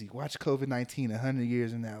crazy. Watch COVID-19 100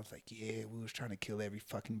 years and now it's like, yeah, we was trying to kill every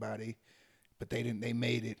fucking body. But they didn't. They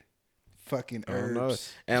made it. Fucking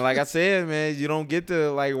herbs. And like I said, man, you don't get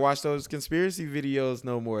to like watch those conspiracy videos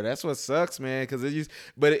no more. That's what sucks, man. Because it used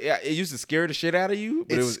to scare the shit out of you.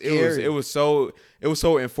 But it was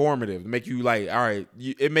so informative. Make you like, all right.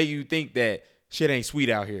 It made you think that Shit ain't sweet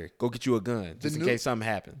out here. Go get you a gun just in case something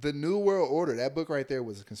happens. The New World Order, that book right there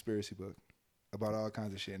was a conspiracy book about all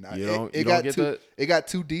kinds of shit. And it got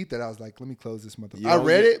too deep that I was like, let me close this motherfucker. I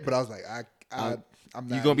read it, but I was like, I'm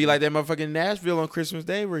not. You gonna be like that motherfucking Nashville on Christmas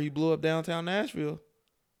Day where he blew up downtown Nashville.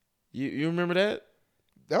 You remember that?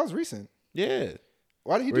 That was recent. Yeah.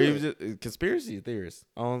 Why did he do it? He was just a conspiracy theorist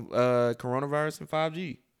on coronavirus and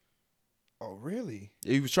 5G. Oh, really?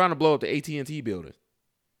 He was trying to blow up the AT&T building.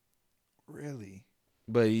 Really?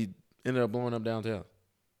 But he ended up blowing up downtown.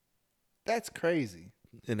 That's crazy.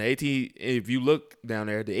 And if you look down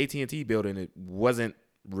there, the AT&T building, it wasn't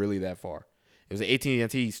really that far. It was an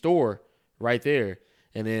AT&T store right there,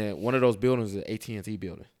 and then one of those buildings is an AT&T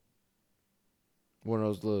building. One of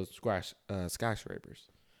those little skyscrapers.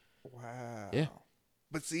 Wow. Yeah.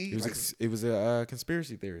 But see, it was a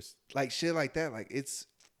conspiracy theorist. Like shit like that. Like it's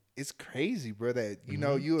crazy, bro. That you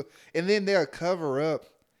know and then they'll cover up.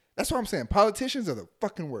 That's what I'm saying. Politicians are the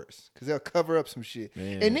fucking worst because they'll cover up some shit.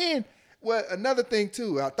 Man. And then another thing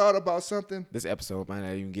too. I thought about something. This episode might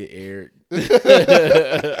not even get aired.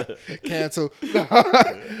 Cancel. But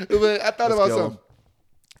I thought about something.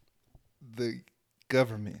 The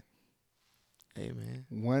government. Hey man.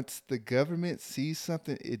 Once the government sees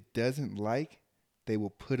something it doesn't like, they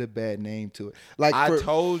will put a bad name to it. Like I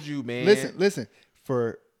told you, man. Listen.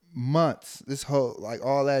 For months,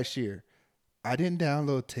 all last year, I didn't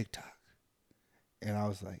download TikTok, and I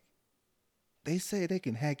was like, they say they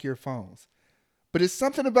can hack your phones, but it's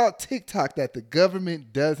something about TikTok that the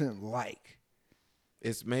government doesn't like.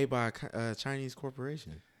 It's made by a Chinese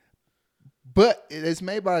corporation. But it's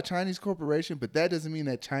made by a Chinese corporation, but that doesn't mean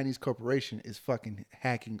that Chinese corporation is fucking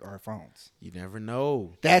hacking our phones. You never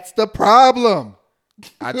know. That's the problem.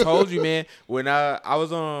 I told you, man, when I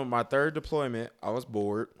was on my third deployment, I was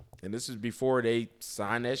bored. And this is before they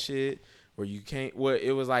signed that shit where you can't,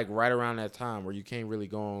 it was like right around that time where you can't really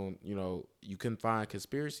go on, you couldn't find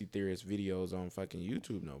conspiracy theorist videos on fucking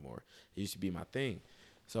YouTube no more. It used to be my thing.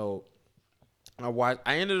 So I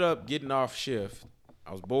ended up getting off shift.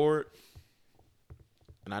 I was bored.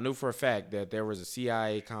 And I knew for a fact that there was a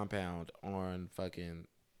CIA compound on fucking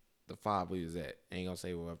the fob we was at. I ain't gonna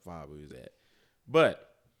say what fob we was at. But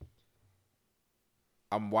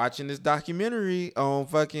I'm watching this documentary on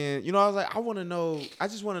fucking, I was like, I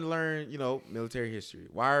just want to learn, military history.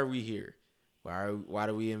 Why are we here? Why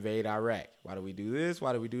do we invade Iraq? Why do we do this?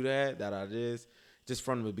 Why do we do that? This. Just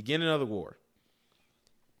from the beginning of the war.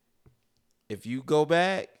 If you go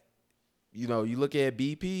back, you look at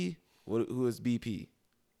BP. Who is BP?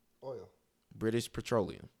 Oil. British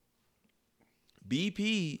Petroleum.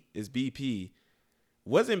 BP is BP.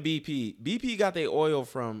 Wasn't BP. BP got their oil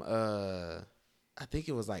from, I think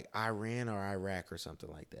it was like Iran or Iraq or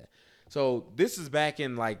something like that. So this is back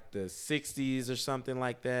in like the 60s or something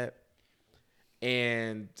like that.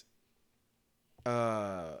 And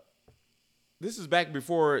this is back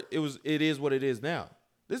before it is what it is now.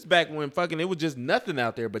 This is back when fucking it was just nothing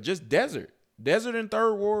out there but just desert and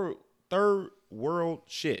third world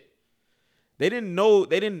shit. They didn't know,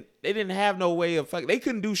 they didn't have no way of fucking, they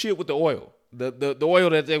couldn't do shit with the oil. The oil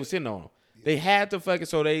that they were sitting on. They had to fucking,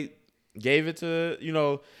 so they gave it to,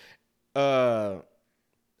 I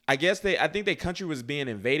think their country was being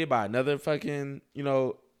invaded by another fucking,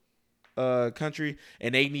 country,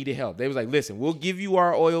 and they needed help. They was like, listen, we'll give you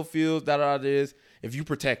our oil fields, this, if you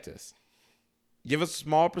protect us. Give us a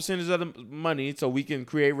small percentage of the money so we can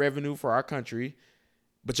create revenue for our country,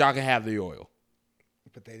 but y'all can have the oil.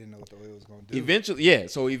 But they didn't know what the oil was going to do. Eventually, yeah.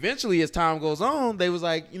 So eventually, as time goes on, they was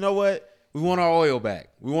like, you know what? We want our oil back.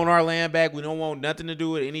 We want our land back. We don't want nothing to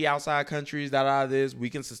do with any outside countries, this. We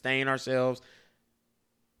can sustain ourselves.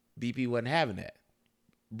 BP wasn't having that.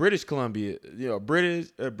 British Columbia,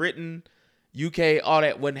 Britain, UK, all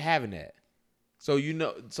that wasn't having that. So,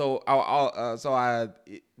 I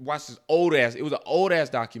watched this it was an old ass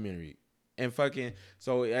documentary. And fucking,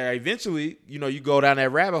 so eventually, you go down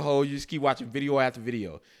that rabbit hole, you just keep watching video after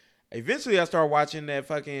video. Eventually, I started watching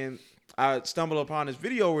I stumbled upon this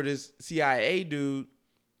video where this CIA dude,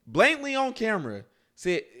 blatantly on camera,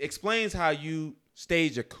 explains how you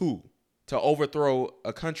stage a coup to overthrow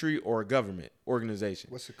a country or a government organization.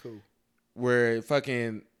 What's a coup? Where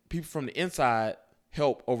fucking people from the inside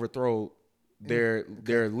help overthrow their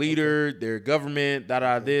leader, their government,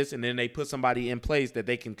 this, and then they put somebody in place that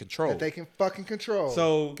they can control. That they can fucking control.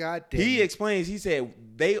 So he explains, he said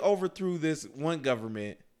they overthrew this one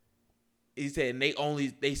government. He said and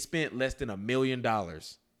they spent less than $1 million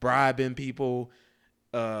bribing people,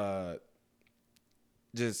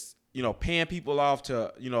 just paying people off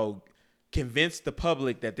to convinced the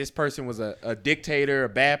public that this person was a dictator, a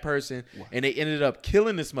bad person, and they ended up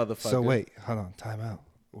killing this motherfucker. So wait, hold on, time out.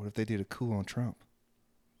 What if they did a coup on Trump?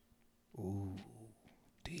 Ooh.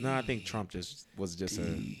 No, I think Trump was just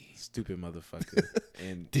a stupid motherfucker,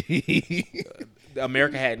 and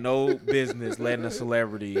America had no business letting a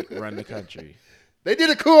celebrity run the country. They did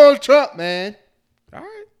a coup on Trump, man. All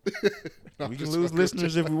right, we can lose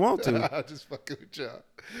listeners if we want to. I'm just fucking with y'all.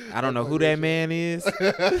 I don't know who that man is.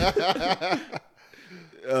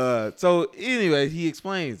 So anyway, he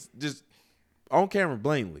explains just on camera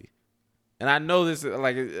blatantly, and I know this.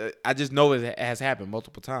 Like, I just know it has happened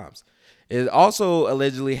multiple times. It also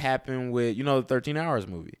allegedly happened with, the 13 Hours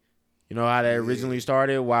movie. You know how that originally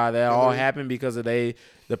started, why that all happened, because of the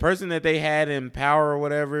person that they had in power or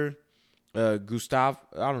whatever, Gustav,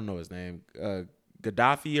 I don't know his name,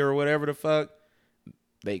 Gaddafi or whatever the fuck.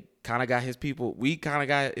 They kind of got his people. We kind of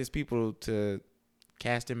got his people to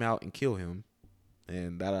cast him out and kill him.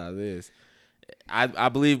 And this. I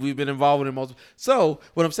believe we've been involved in multiple. So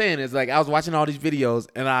what I'm saying is, like, I was watching all these videos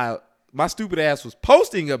and my stupid ass was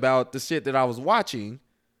posting about the shit that I was watching,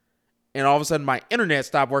 and all of a sudden my internet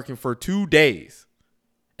stopped working for 2 days.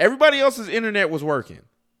 Everybody else's internet was working,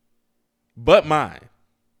 but mine.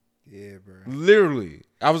 Yeah, bro. Literally.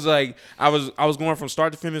 I was going from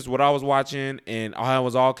start to finish what I was watching, and I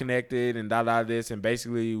was all connected and this, and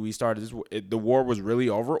basically we started this. The war was really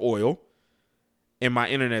over oil, and my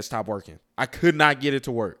internet stopped working. I could not get it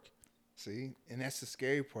to work. See, and that's the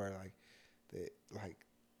scary part.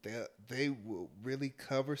 They will really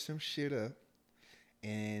cover some shit up,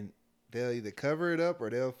 and they'll either cover it up or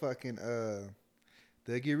they'll fucking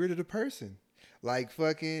they'll get rid of the person, like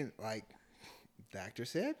Dr.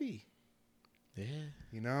 Sebi. Yeah,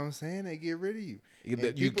 you know what I'm saying? They get rid of you.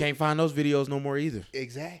 You can't find those videos no more either.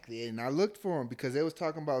 Exactly, and I looked for them because they was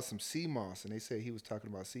talking about some sea moss, and they said he was talking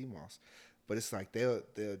about sea moss, but it's like they'll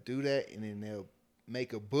do that, and then they'll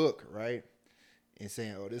make a book, right? And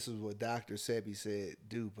saying, oh, this is what Dr. Sebi said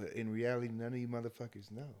do. But in reality, none of you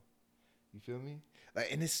motherfuckers know. You feel me?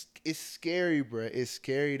 Like, and it's scary, bro. It's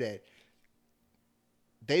scary that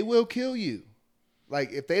they will kill you.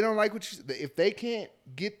 Like, if they don't like if they can't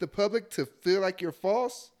get the public to feel like you're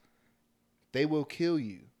false, they will kill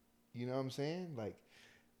you. You know what I'm saying? Like,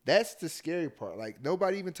 that's the scary part. Like,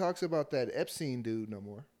 nobody even talks about that Epstein dude no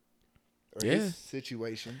more. Or his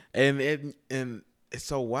situation. And it's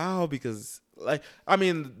so wild because, like, I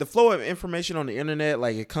mean, the flow of information on the internet,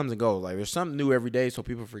 like, it comes and goes. Like, there's something new every day, so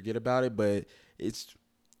people forget about it. But it's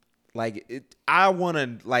like I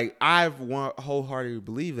wholeheartedly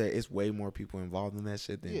believe that it's way more people involved in that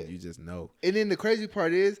shit than you just know. And then the crazy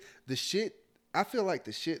part is the shit. I feel like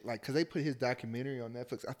the shit, like, because they put his documentary on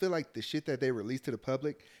Netflix. I feel like the shit that they released to the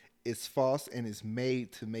public is false and is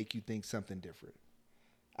made to make you think something different.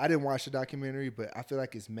 I didn't watch the documentary, but I feel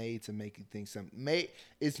like it's made to make you think something.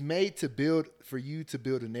 It's made to build for you to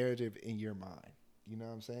build a narrative in your mind. You know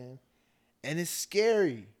what I'm saying? And it's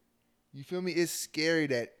scary. You feel me? It's scary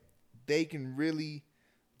that they can really,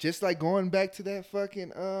 just like going back to that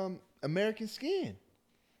fucking American Skin.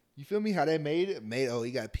 You feel me? How they made it? Oh,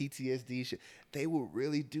 he got PTSD shit. They will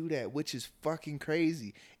really do that, which is fucking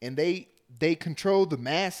crazy. And they control the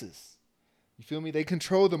masses. You feel me? They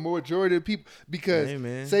control the majority of the people because,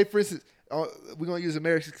 say for instance, we're gonna use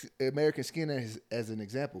American Skin as an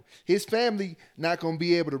example. His family not gonna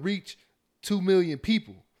be able to reach 2 million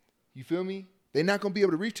people. You feel me? They're not gonna be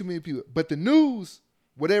able to reach 2 million people. But the news,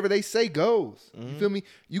 whatever they say goes. Mm-hmm. You feel me?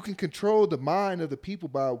 You can control the mind of the people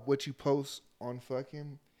by what you post on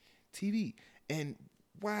fucking TV. And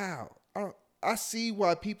wow, I see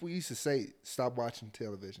why people used to say stop watching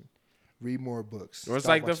television. Read more books. Or it's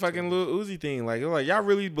like the fucking Lil Uzi thing. Like, y'all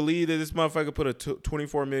really believe that this motherfucker put a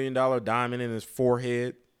 $24 million diamond in his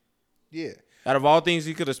forehead? Yeah. Out of all things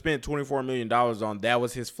he could have spent $24 million on, that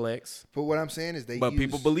was his flex. But what I'm saying is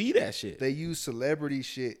people believe that shit. They use celebrity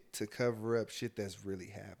shit to cover up shit that's really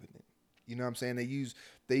happening. You know what I'm saying?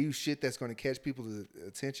 They use shit that's going to catch people's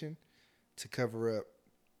attention to cover up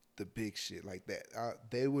the big shit like that.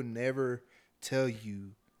 They would never tell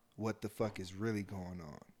you what the fuck is really going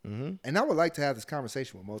on. Mm-hmm. And I would like to have this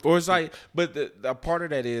conversation with most people. Or it's like, but the part of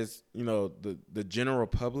that is, the general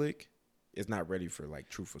public is not ready for, like,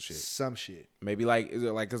 truthful shit. Some shit. Maybe,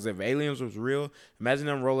 because if aliens was real, imagine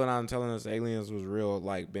them rolling out and telling us aliens was real,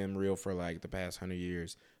 like, been real for, like, the past 100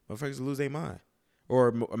 years. Motherfuckers lose their mind.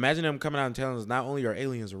 Or imagine them coming out and telling us not only are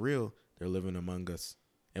aliens real, they're living among us.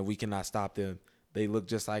 And we cannot stop them. They look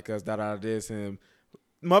just like us, this, and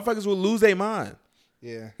motherfuckers will lose their mind.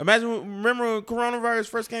 Yeah. Remember when coronavirus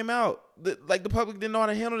first came out? The public didn't know how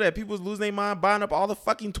to handle that. People was losing their mind buying up all the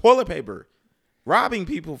fucking toilet paper. robbing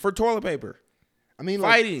people for toilet paper. I mean,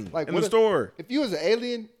 fighting in the store. If you was an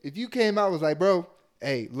alien, if you came out and was like, bro,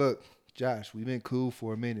 hey, look, Josh, we've been cool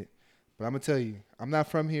for a minute, but I'm gonna tell you, I'm not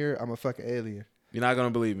from here. I'm a fucking alien. You're not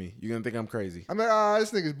gonna believe me. You're gonna think I'm crazy. I'm like,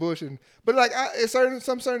 this nigga's bullshitting. But like,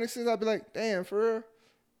 some certain extent, I'd be like, damn, for real,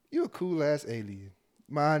 you a cool ass alien,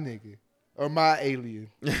 my nigga, or my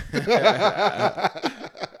alien.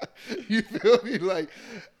 You feel me? Like,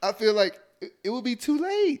 I feel like it would be too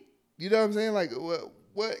late. You know what I'm saying? Like,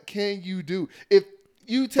 what can you do if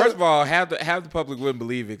you tell? First of all, half the public wouldn't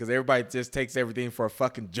believe it because everybody just takes everything for a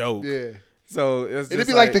fucking joke. Yeah. So it'd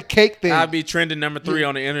be like the cake thing. I'd be trending number 3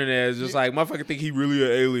 on the internet. It's just like, motherfucker think he really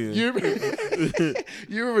an alien.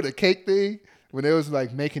 You remember the cake thing when they was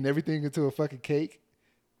like making everything into a fucking cake?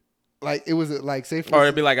 Like it was like say for or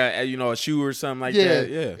it'd be like a shoe or something like that.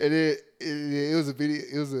 Yeah. And it was a video.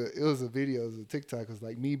 It was a video. It was a TikTok. It was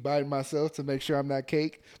like me biting myself to make sure I'm not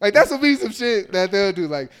cake. Like that's would be some shit that they'll do.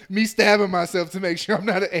 Like me stabbing myself to make sure I'm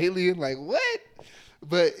not an alien. Like what?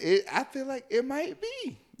 But I feel like it might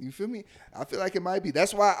be. You feel me? I feel like it might be.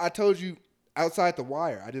 That's why I told you Outside the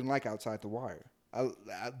Wire. I didn't like Outside the Wire.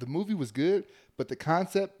 The movie was good, but the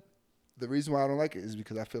concept, the reason why I don't like it is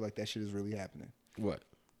because I feel like that shit is really happening. What?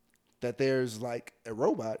 That there's like a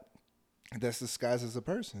robot that's disguised as a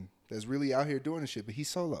person that's really out here doing this shit, but he's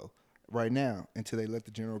solo right now until they let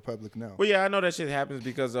the general public know. Well, yeah, I know that shit happens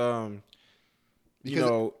because you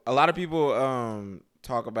know, a lot of people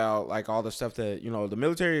talk about like all the stuff that, you know, the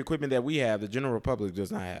military equipment that we have, the general public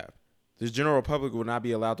does not have. This general public will not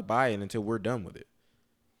be allowed to buy it until we're done with it.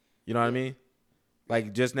 You know what I mean?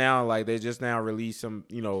 Like just now, like they just now released some,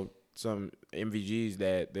 you know, some MVGs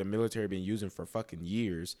that the military been using for fucking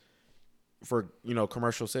years for, you know,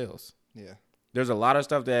 commercial sales. Yeah. There's a lot of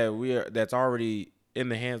stuff that that's already in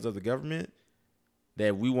the hands of the government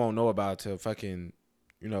that we won't know about till fucking,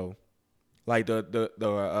 you know, like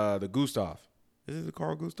the Gustav. Is it the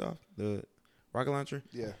Carl Gustav? The rocket launcher?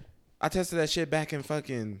 Yeah. I tested that shit back in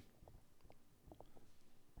fucking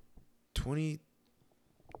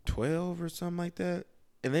 2012 or something like that.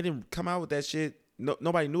 And they didn't come out with that shit.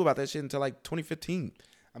 Nobody knew about that shit until like 2015.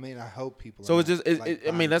 I mean, I hope people. So it's just,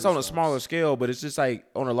 I mean, that's on a smaller scale, but it's just like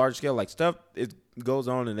on a large scale, like stuff it goes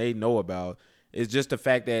on and they know about. It's just the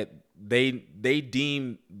fact that they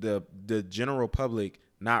deem the general public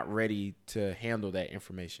not ready to handle that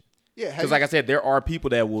information. Yeah, because like I said, there are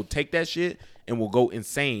people that will take that shit and will go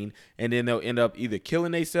insane, and then they'll end up either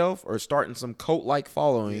killing themselves or starting some cult-like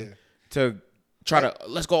following to try to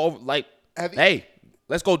let's go over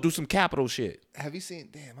let's go do some capital shit. Have you seen?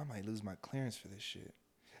 Damn, I might lose my clearance for this shit.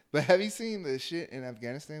 But have you seen the shit in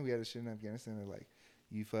Afghanistan? We had a shit in Afghanistan. They're like,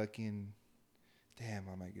 you fucking, damn,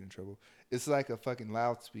 I might get in trouble. It's like a fucking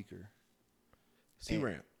loudspeaker.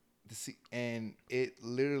 C-ramp. And it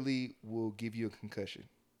literally will give you a concussion.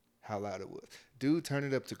 How loud it was. Dude, turn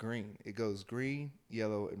it up to green. It goes green,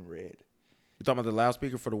 yellow, and red. You talking about the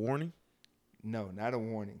loudspeaker for the warning? No, not a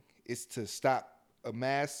warning. It's to stop a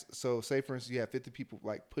mass. So say, for instance, you have 50 people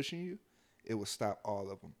like pushing you. It will stop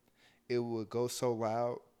all of them. It will go so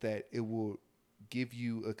loud that it will give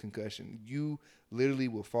you a concussion. You literally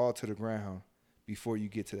will fall to the ground before you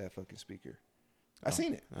get to that fucking speaker. I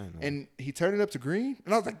seen it. And he turned it up to green,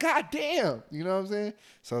 and I was like, God damn. You know what I'm saying?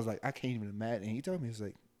 So I was like, I can't even imagine. And he told me, he was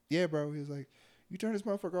like, yeah, bro. He was like, you turn this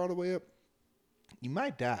motherfucker all the way up, you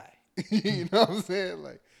might die. You know what I'm saying?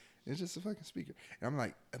 Like, it's just a fucking speaker. And I'm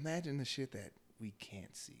like, imagine the shit that we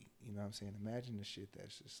can't see. You know what I'm saying? Imagine the shit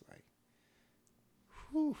that's just like,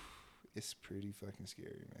 whew. It's pretty fucking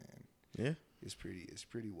scary, man. Yeah. It's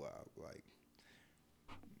pretty wild. Like,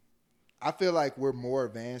 I feel like we're more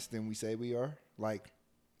advanced than we say we are. Like,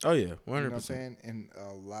 oh yeah, 100%. You know what I'm saying? In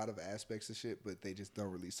a lot of aspects of shit, but they just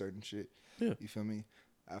don't release certain shit. Yeah. You feel me?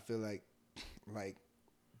 I feel like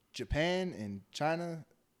Japan and China,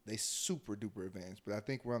 they super duper advanced, but I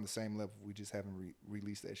think we're on the same level. We just haven't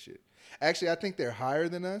released that shit. Actually, I think they're higher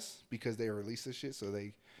than us because they release this shit. So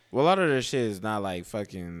they. Well, a lot of their shit is not like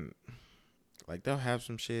fucking. Like they'll have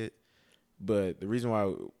some shit, but the reason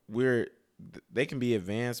why they can be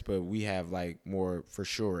advanced, but we have like more for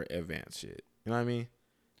sure advanced shit. You know what I mean?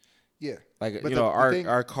 Yeah. Like, but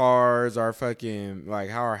our cars, our fucking, like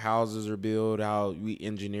how our houses are built, how we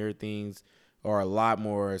engineer things are a lot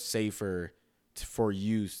more safer for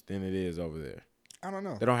use than it is over there. I don't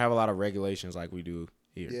know. They don't have a lot of regulations like we do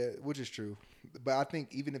here. Yeah, which is true. But I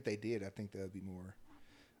think even if they did, I think that would be more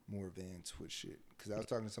advanced with shit. Because I was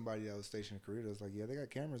talking to somebody that was stationed in Korea. I was like, yeah, they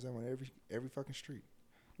got cameras on every fucking street.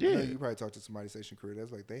 Yeah. I know you probably talked to somebody stationed in Korea.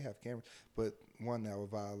 That's like, they have cameras. But one that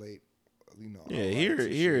would violate, you know. Yeah,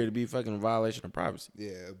 here it'd be fucking violation of privacy.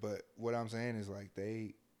 Yeah, but what I'm saying is like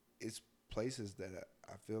it's places that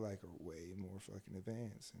I feel like are way more fucking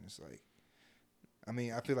advanced, and it's like, I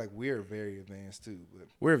mean, I feel like we're very advanced too, but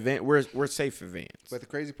we're safe advanced. But the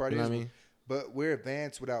crazy part You know is, what I mean? but we're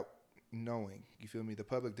advanced without knowing. You feel me? The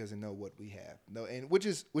public doesn't know what we have, no, and which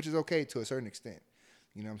is okay to a certain extent.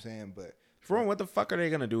 You know what I'm saying? But For one, what the fuck are they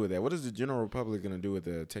gonna do with that? What is the general public gonna do with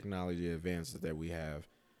the technology advances that we have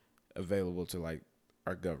available to like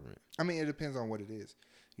our government? I mean, it depends on what it is.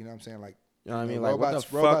 You know what I'm saying? Like, You know what I mean? Like, what the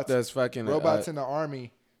fuck does fucking robots in the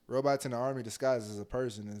army disguised as a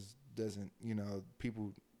person doesn't, you know,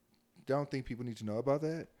 people don't think people need to know about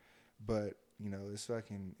that, but you know, it's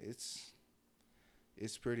fucking, it's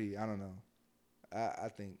pretty, I don't know. I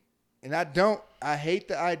think, and I hate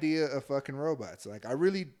the idea of fucking robots. Like, I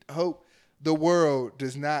really hope the world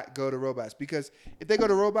does not go to robots, because if they go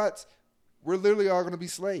to robots, we're literally all going to be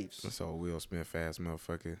slaves. That's all Will Smith ass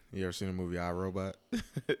motherfucker. You ever seen the movie I, Robot?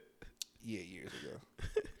 Yeah, years ago.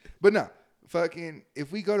 But no, fucking,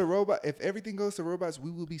 if we go to if everything goes to robots,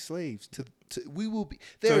 we will be slaves we will be.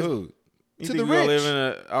 To who? You to think the we gonna rich. live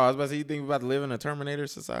in I was about to say, you think we about to live in a Terminator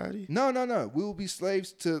society? No. We will be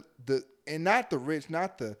slaves to and not the rich,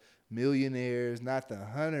 not the millionaires, not the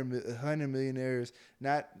 100 millionaires,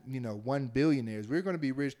 not, you know, 1 billionaires. We're going to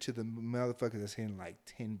be rich to the motherfuckers that's hitting like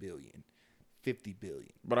 10 billion, 50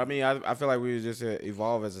 billion. But I mean, I feel like we would just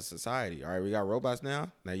evolve as a society. All right, we got robots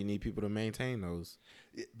now. Now you need people to maintain those.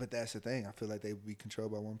 But that's the thing. I feel like they would be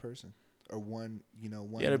controlled by one person or one.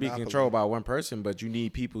 Yeah, to be controlled by one person, but you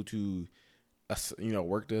need people to, you know,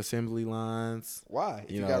 work the assembly lines. Why?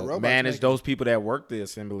 If You know, got robots manage making, those people that work the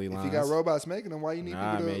assembly lines. If you got robots making them, why you need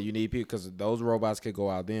Nah, people to? man, you need people, because those robots could go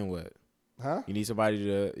out. Then what? Huh? You need somebody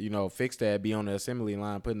to, you know, fix that, be on the assembly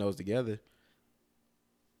line, putting those together.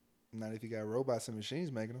 Not if you got robots and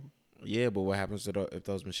machines making them. Yeah, but what happens to if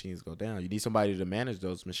those machines go down? You need somebody to manage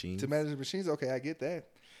those machines. To manage the machines, okay, I get that.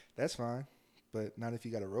 That's fine. But not if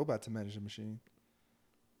you got a robot to manage a machine.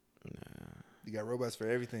 Nah, You got robots for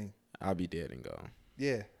everything. I'll be dead and gone.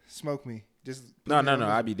 Yeah, smoke me. Just No.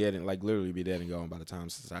 I'd be dead and literally be dead and gone by the time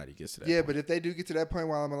society gets to that. Yeah, point. but if they do get to that point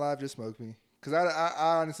while I'm alive, just smoke me. Because I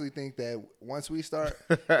honestly think that once we start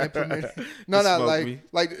implementing, Smoke me.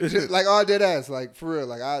 like all dead ass, like for real,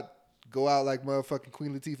 like I go out like motherfucking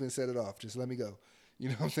Queen Latifah and set it off. Just let me go. You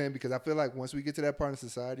know what I'm saying? Because I feel like once we get to that part of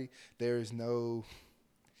society, there is no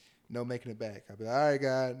making it back. I'll be like, all right,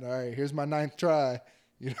 God, all right, here's my 9th try.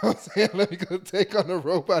 You know what I'm saying? Let me go take on the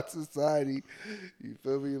robot society. You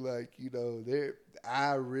feel me? Like, you know,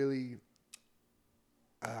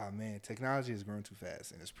 man, technology is growing too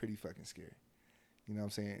fast, and it's pretty fucking scary. You know what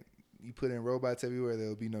I'm saying? You put in robots everywhere,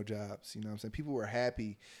 there'll be no jobs. You know what I'm saying? People were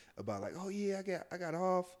happy about like, oh yeah, I got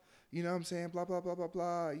off. You know what I'm saying? Blah, blah, blah, blah,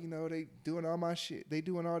 blah. You know, they doing all my shit. They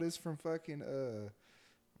doing all this from fucking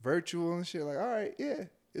virtual and shit. Like, all right, yeah,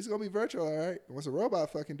 it's going to be virtual, all right. Once a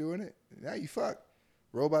robot fucking doing it, now you fuck.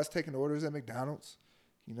 Robots taking orders at McDonald's.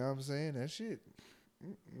 You know what I'm saying? That shit.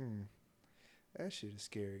 That shit is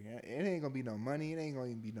scary. It ain't going to be no money. It ain't going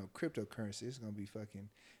to even be no cryptocurrency. It's going to be fucking,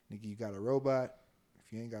 nigga, you got a robot.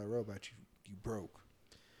 If you ain't got a robot, you broke.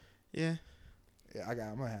 Yeah. Yeah, I'm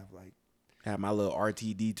going to have like. Have my little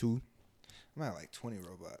RTD2. I'm gonna have like 20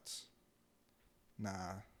 robots. Nah.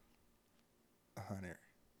 100.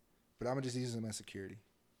 But I'm gonna just use them as security.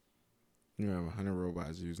 You have 100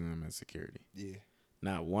 robots using them as security. Yeah.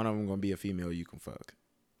 Not one of them gonna be a female you can fuck.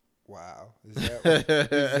 Wow. Is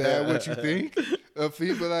that what you think? A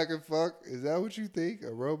female I can fuck? Is that what you think? A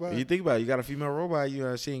robot? You think about it, you got a female robot,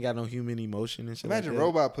 she ain't got no human emotion and shit. Imagine like that.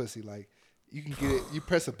 robot pussy. Like, you can get it, you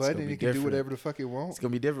press a button and it can different. do whatever the fuck it wants. It's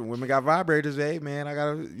gonna be different. Women got vibrators, hey man. I got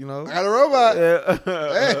a robot.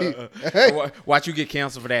 Hey. Watch you get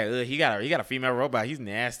canceled for that. He got a female robot. He's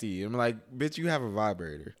nasty. I'm like, bitch, you have a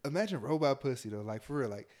vibrator. Imagine robot pussy though. Like for real.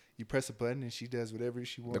 Like you press a button and she does whatever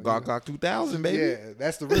she wants. The Gawk 2000, baby. Yeah,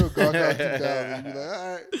 that's the real Gawk 2000. You be like,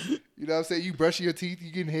 all right. You know what I'm saying? You brushing your teeth,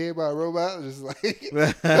 you getting head by a robot. Just like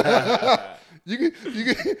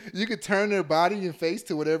you could turn their body and face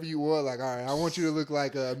to whatever you want. Like, all right, I want you to look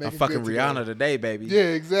like I'm fucking Rihanna today, baby. Yeah,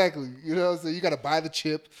 exactly. You know what I'm saying? You got to buy the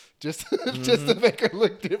chip just to make her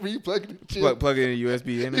look different. You plug in the chip. Plug it in a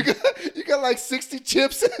USB in it. You got like 60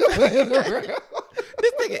 chips laying around.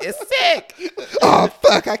 This nigga is sick. Oh,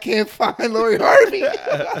 fuck. I can't find Lori Harvey.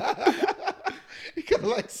 You got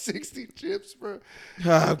like 60 chips, bro.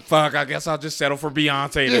 Fuck, I guess I'll just settle for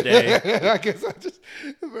Beyonce today. I guess I just,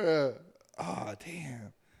 bro. Oh,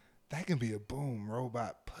 damn. That can be a boom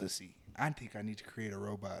robot pussy. I think I need to create a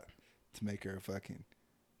robot to make her fucking,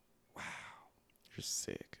 wow. You're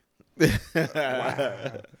sick.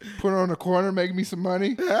 Wow. Put her on the corner, make me some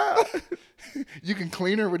money. You can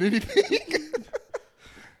clean her with anything.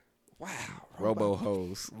 Wow. Robo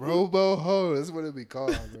hoes. Robo hoes. That's what it'd be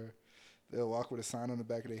called, bro. They'll walk with a sign on the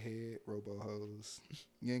back of their head. Robo hoes.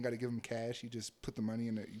 You ain't got to give them cash. You just put the money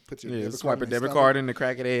in it. You put your debit swipe card a debit card in the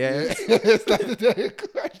crack of their ass. Yeah. It's not the debit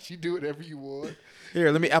card. You do whatever you want. Here,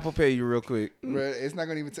 let me Apple Pay you real quick. Bro, it's not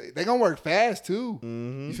gonna even take. They're gonna work fast too.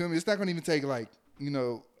 Mm-hmm. You feel me? It's not gonna even take like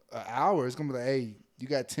an hour. It's gonna be like, hey, you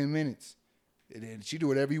got 10 minutes, and then you do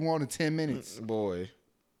whatever you want in 10 minutes. Boy,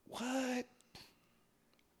 What?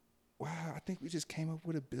 Wow, I think we just came up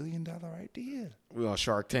with $1 billion idea. we on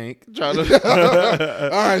Shark Tank. Trying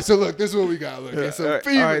to. All right, so look, this is what we got. Look, it's a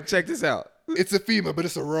female. All right, check this out. It's a female, but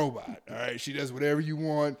it's a robot. All right, she does whatever you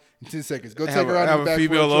want in 10 seconds. Go take her out have in the a back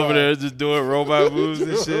female for a over try. there just doing robot moves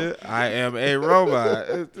and shit. I am a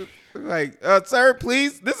robot. Like, sir,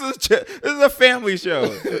 please. This is a family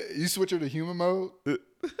show. You switch her to human mode.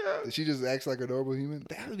 She just acts like a normal human.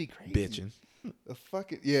 That would be crazy. Bitching. The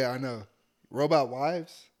fucking yeah, I know. Robot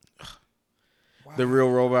wives. Wow. The Real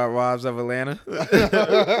Robot Wives of Atlanta.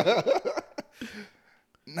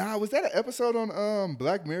 Nah, was that an episode on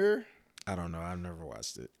Black Mirror? I don't know. I've never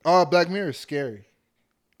watched it. Oh, Black Mirror is scary.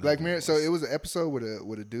 Black Mirror. So it was an episode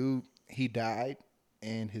with a dude. He died,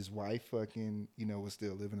 and his wife fucking was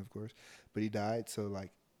still living, of course, but he died. So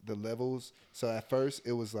like the levels. So at first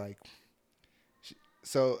it was like.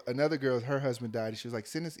 So another girl, her husband died. She was like,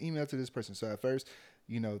 send this email to this person. So at first,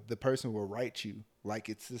 the person will write you like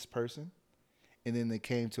it's this person. And then they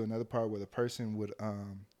came to another part where the person would,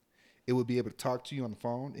 it would be able to talk to you on the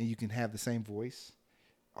phone and you can have the same voice.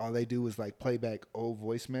 All they do is like play back old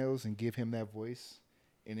voicemails and give him that voice.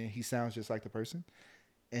 And then he sounds just like the person.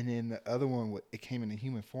 And then the other one, it came in a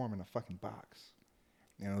human form in a fucking box.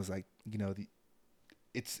 And it was like,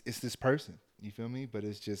 it's this person. You feel me? But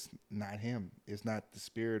it's just not him. It's not the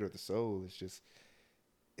spirit or the soul.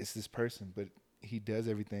 It's this person. But he does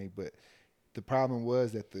everything. But the problem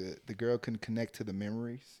was that the girl couldn't connect to the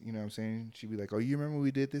memories. You know what I'm saying? She'd be like, oh, you remember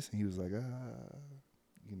we did this? And he was like,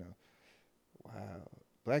 wow.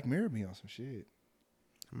 Black Mirror be on some shit.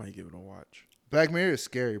 I might give it a watch. Black Mirror is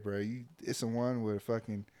scary, bro. It's the one where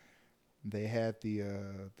fucking they had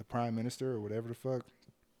the prime minister or whatever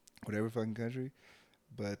fucking country.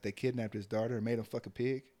 But they kidnapped his daughter and made him fuck a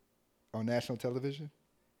pig on national television.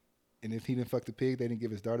 And if he didn't fuck the pig, they didn't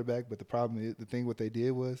give his daughter back. But the problem is, what they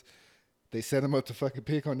did was they set him up to fuck a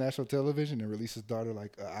pig on national television and released his daughter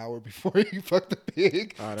like an hour before he fucked the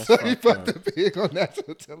pig. Oh, that's so fucked he fucked up. the pig on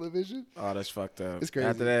national television. Oh, that's fucked up. It's crazy.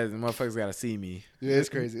 After that, the motherfuckers got to see me. Yeah, it's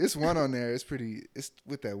crazy. It's one on there. It's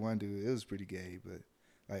with that one dude. It was pretty gay, but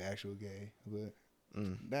like actual gay. But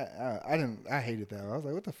that I hated that. I was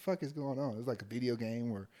like, what the fuck is going on? It was like a video game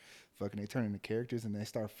where fucking they turn into characters and they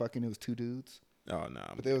start fucking. It was two dudes. Oh no.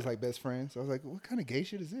 But they was like best friends. So I was like, what kind of gay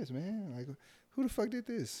shit is this, man? Like, who the fuck did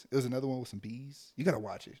this? It was another one with some bees. You gotta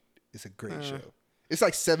watch it. It's a great show. It's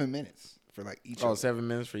like 7 minutes for like each. Oh, 7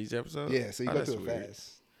 minutes for each episode. Yeah, so you go through it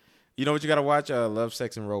fast. You know what you gotta watch? Love,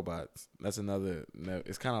 Sex, and Robots. That's another. No,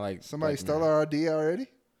 it's kind of like Somebody stole our idea already.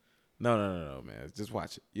 No, man. Just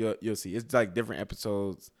watch it. You'll see. It's like different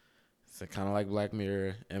episodes. It's kind of like Black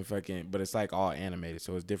Mirror and fucking, but it's like all animated.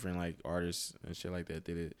 So it's different like artists and shit like that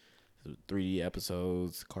did it. 3D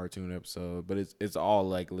episodes, cartoon episode, but it's all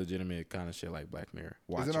like legitimate kind of shit like Black Mirror.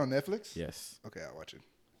 Watch Is it on Netflix? Yes. Okay, I'll watch it.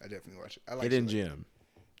 I definitely watch it. I like Hidden Gem.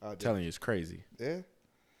 I'm telling you, it's crazy. Yeah.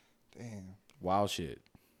 Damn. Wild shit.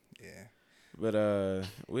 Yeah. But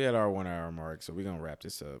we had our 1 hour mark, so we're gonna wrap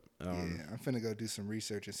this up. Yeah, I'm finna go do some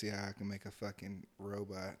research and see how I can make a fucking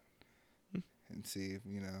robot and see if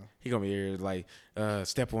He gonna be here like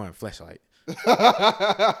step 1, flashlight.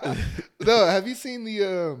 No, have you seen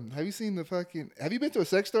the fucking? Have you been to a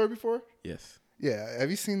sex store before? Yes. Yeah. Have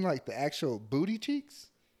you seen like the actual booty cheeks?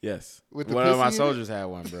 Yes. With the One of my pussy in it? soldiers had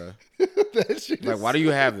one, bro. That shit Like, is why do you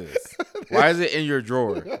have this? Why is it in your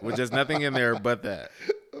drawer with just nothing in there but that?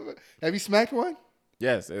 Have you smacked one?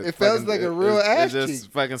 Yes. It feels like a real ass It's just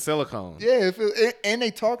cheek. fucking silicone. Yeah, and they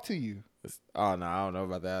talk to you. Oh no, I don't know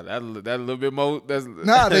about that. That a little bit more. That's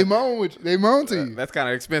Nah, they moan to you. That's kind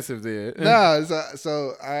of expensive, then. Nah,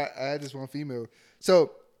 so I had this one female.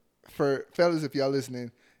 So for fellas, if y'all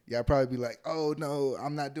listening, y'all probably be like, oh no,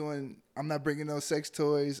 I'm not bringing no sex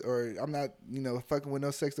toys, or I'm not, fucking with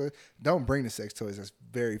no sex toys. Don't bring the sex toys. That's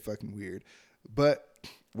very fucking weird. But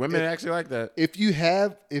Women actually like that. if you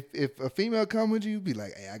have, if a female come with you, be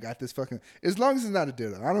like, hey, I got this fucking, as long as it's not a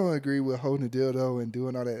dildo. I don't agree with holding a dildo and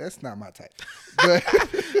doing all that. That's not my type. But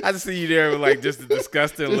I just see you there with like just a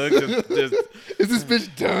disgusting look. Just is this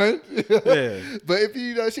bitch done? Yeah. But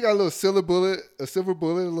if she got a silver bullet, a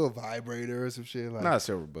little vibrator or some shit like. Not a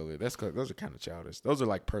silver bullet. Those are kind of childish. Those are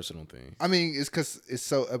like personal things. I mean, it's because it's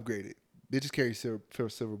so upgraded. They just carry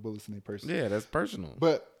silver bullets in their purse. Yeah, that's personal.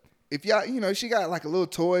 But if y'all, she got like a little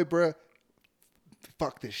toy, bruh,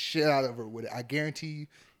 fuck the shit out of her with it. I guarantee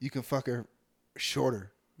you can fuck her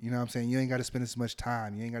shorter. You know what I'm saying? You ain't got to spend as much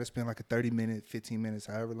time. You ain't got to spend like a 30-minute, 15 minutes,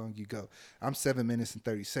 however long you go. I'm 7 minutes and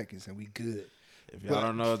 30 seconds, and we good. If y'all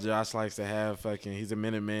don't know, Josh likes to have he's a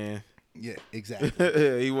minute man. Yeah,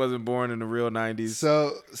 exactly. He wasn't born in the real 90s.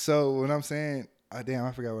 So when I'm saying, damn,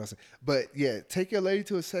 I forgot what I said. But yeah, take your lady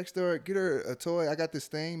to a sex store, get her a toy. I got this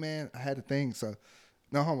thing, man. I had a thing, so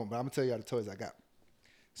no homo, but I'm gonna tell you all the toys I got.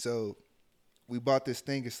 So we bought this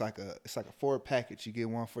thing. It's like a 4 package. You get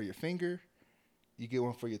one for your finger, you get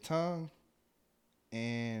one for your tongue,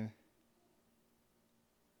 and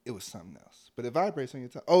it was something else. But it vibrates on your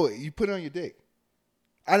tongue. Oh, you put it on your dick.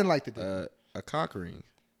 I didn't like the dick. A cock ring.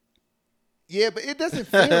 Yeah, but it doesn't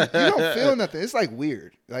feel. You don't feel nothing. It's like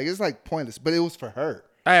weird. Like it's like pointless. But it was for her.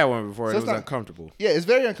 I had one before. So it was uncomfortable. Yeah, it's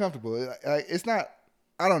very uncomfortable. It's not.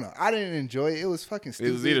 I don't know. I didn't enjoy it. It was fucking stupid.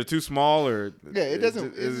 It was either too small or it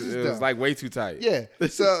doesn't. It was like way too tight. Yeah.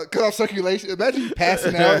 So cut off circulation. Imagine you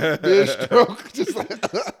passing out mid stroke, just like.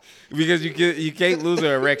 Because you can't lose an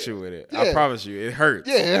erection with it. Yeah. I promise you, it hurts.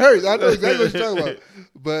 Yeah, it hurts. I know exactly what you're talking about.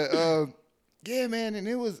 But yeah, man, and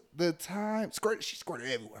it was the time. She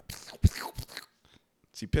squirted everywhere.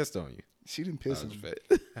 She pissed on you. She didn't piss on me.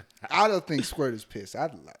 I don't think squirters piss.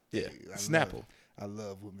 I Snapple. I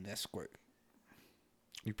love women that squirt.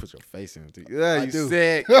 You put your face in it. Yeah, I you do.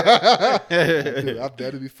 sick. I do. I've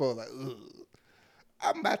done it before. Like, ugh,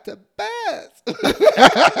 I'm about to pass.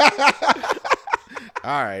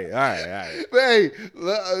 All right. But hey,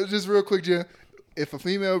 just real quick, Jim. If a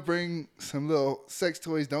female bring some little sex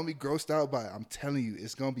toys, don't be grossed out by it. I'm telling you,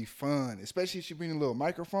 it's gonna be fun. Especially if she bring a little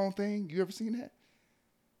microphone thing. You ever seen that?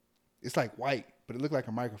 It's like white, but it looked like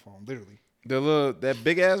a microphone, literally. That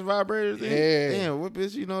big ass vibrator thing? Yeah. Damn, what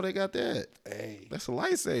bitch you know they got that? Hey. That's a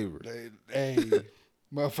lightsaber. Hey.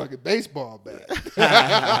 Motherfucking baseball bat.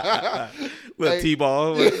 Little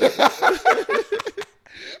T-ball.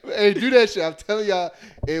 Hey, do that shit. I'm telling y'all,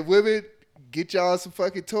 and women, get y'all some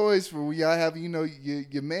fucking toys for when y'all have,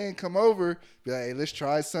 your man come over. Be like, hey, let's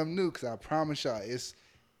try something new. Because I promise y'all,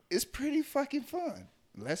 it's pretty fucking fun.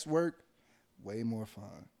 Less work, way more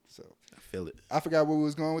fun. So I feel it. I forgot where we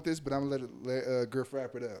was going with this, but I'm going to let Griff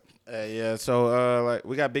wrap it up. Yeah, so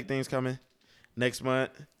we got big things coming next month.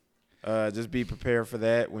 Just be prepared for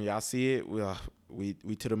that. When y'all see it,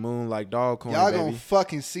 we to the moon like dog coin, y'all baby. gonna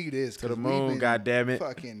fucking see this. To the moon, goddammit.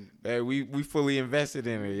 Fucking. Hey, we fully invested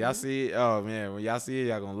in it. Y'all see it? Oh, man. When y'all see it,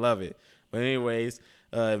 y'all gonna love it. But anyways,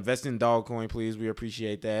 invest in dog coin, please. We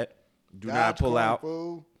appreciate that. Do not pull out.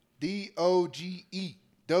 Fool. DOGE.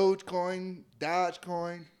 Dogecoin,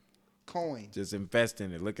 Dogecoin, coin. Just invest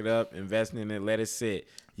in it. Look it up. Invest in it. Let it sit.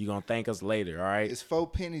 You're going to thank us later, all right? It's 4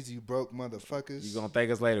 pennies, you broke motherfuckers. You're going to thank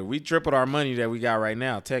us later. We tripled our money that we got right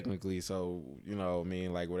now, technically. So,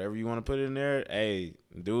 whatever you want to put in there, hey,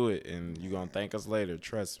 do it. And you're going to thank us later.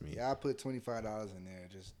 Trust me. Yeah, I put $25 in there.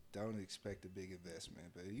 Just don't expect a big investment.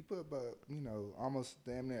 But you put about, almost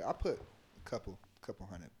damn near. I put a couple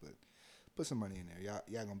hundred, but put some money in there.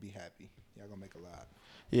 Y'all going to be happy. Y'all going to make a lot.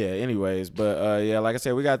 Yeah, anyways. But, like I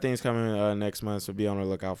said, we got things coming next month, so be on the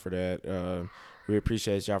lookout for that. We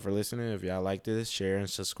appreciate y'all for listening. If y'all like this, share and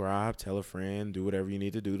subscribe. Tell a friend. Do whatever you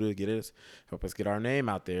need to do to help us get our name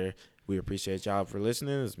out there. We appreciate y'all for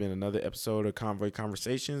listening. It's been another episode of Convoy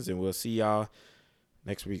Conversations, and we'll see y'all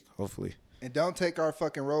next week, hopefully. And don't take our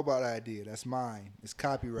fucking robot idea. That's mine. It's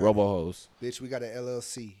copyrighted. Robo-Hose. Bitch, we got an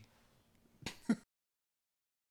LLC.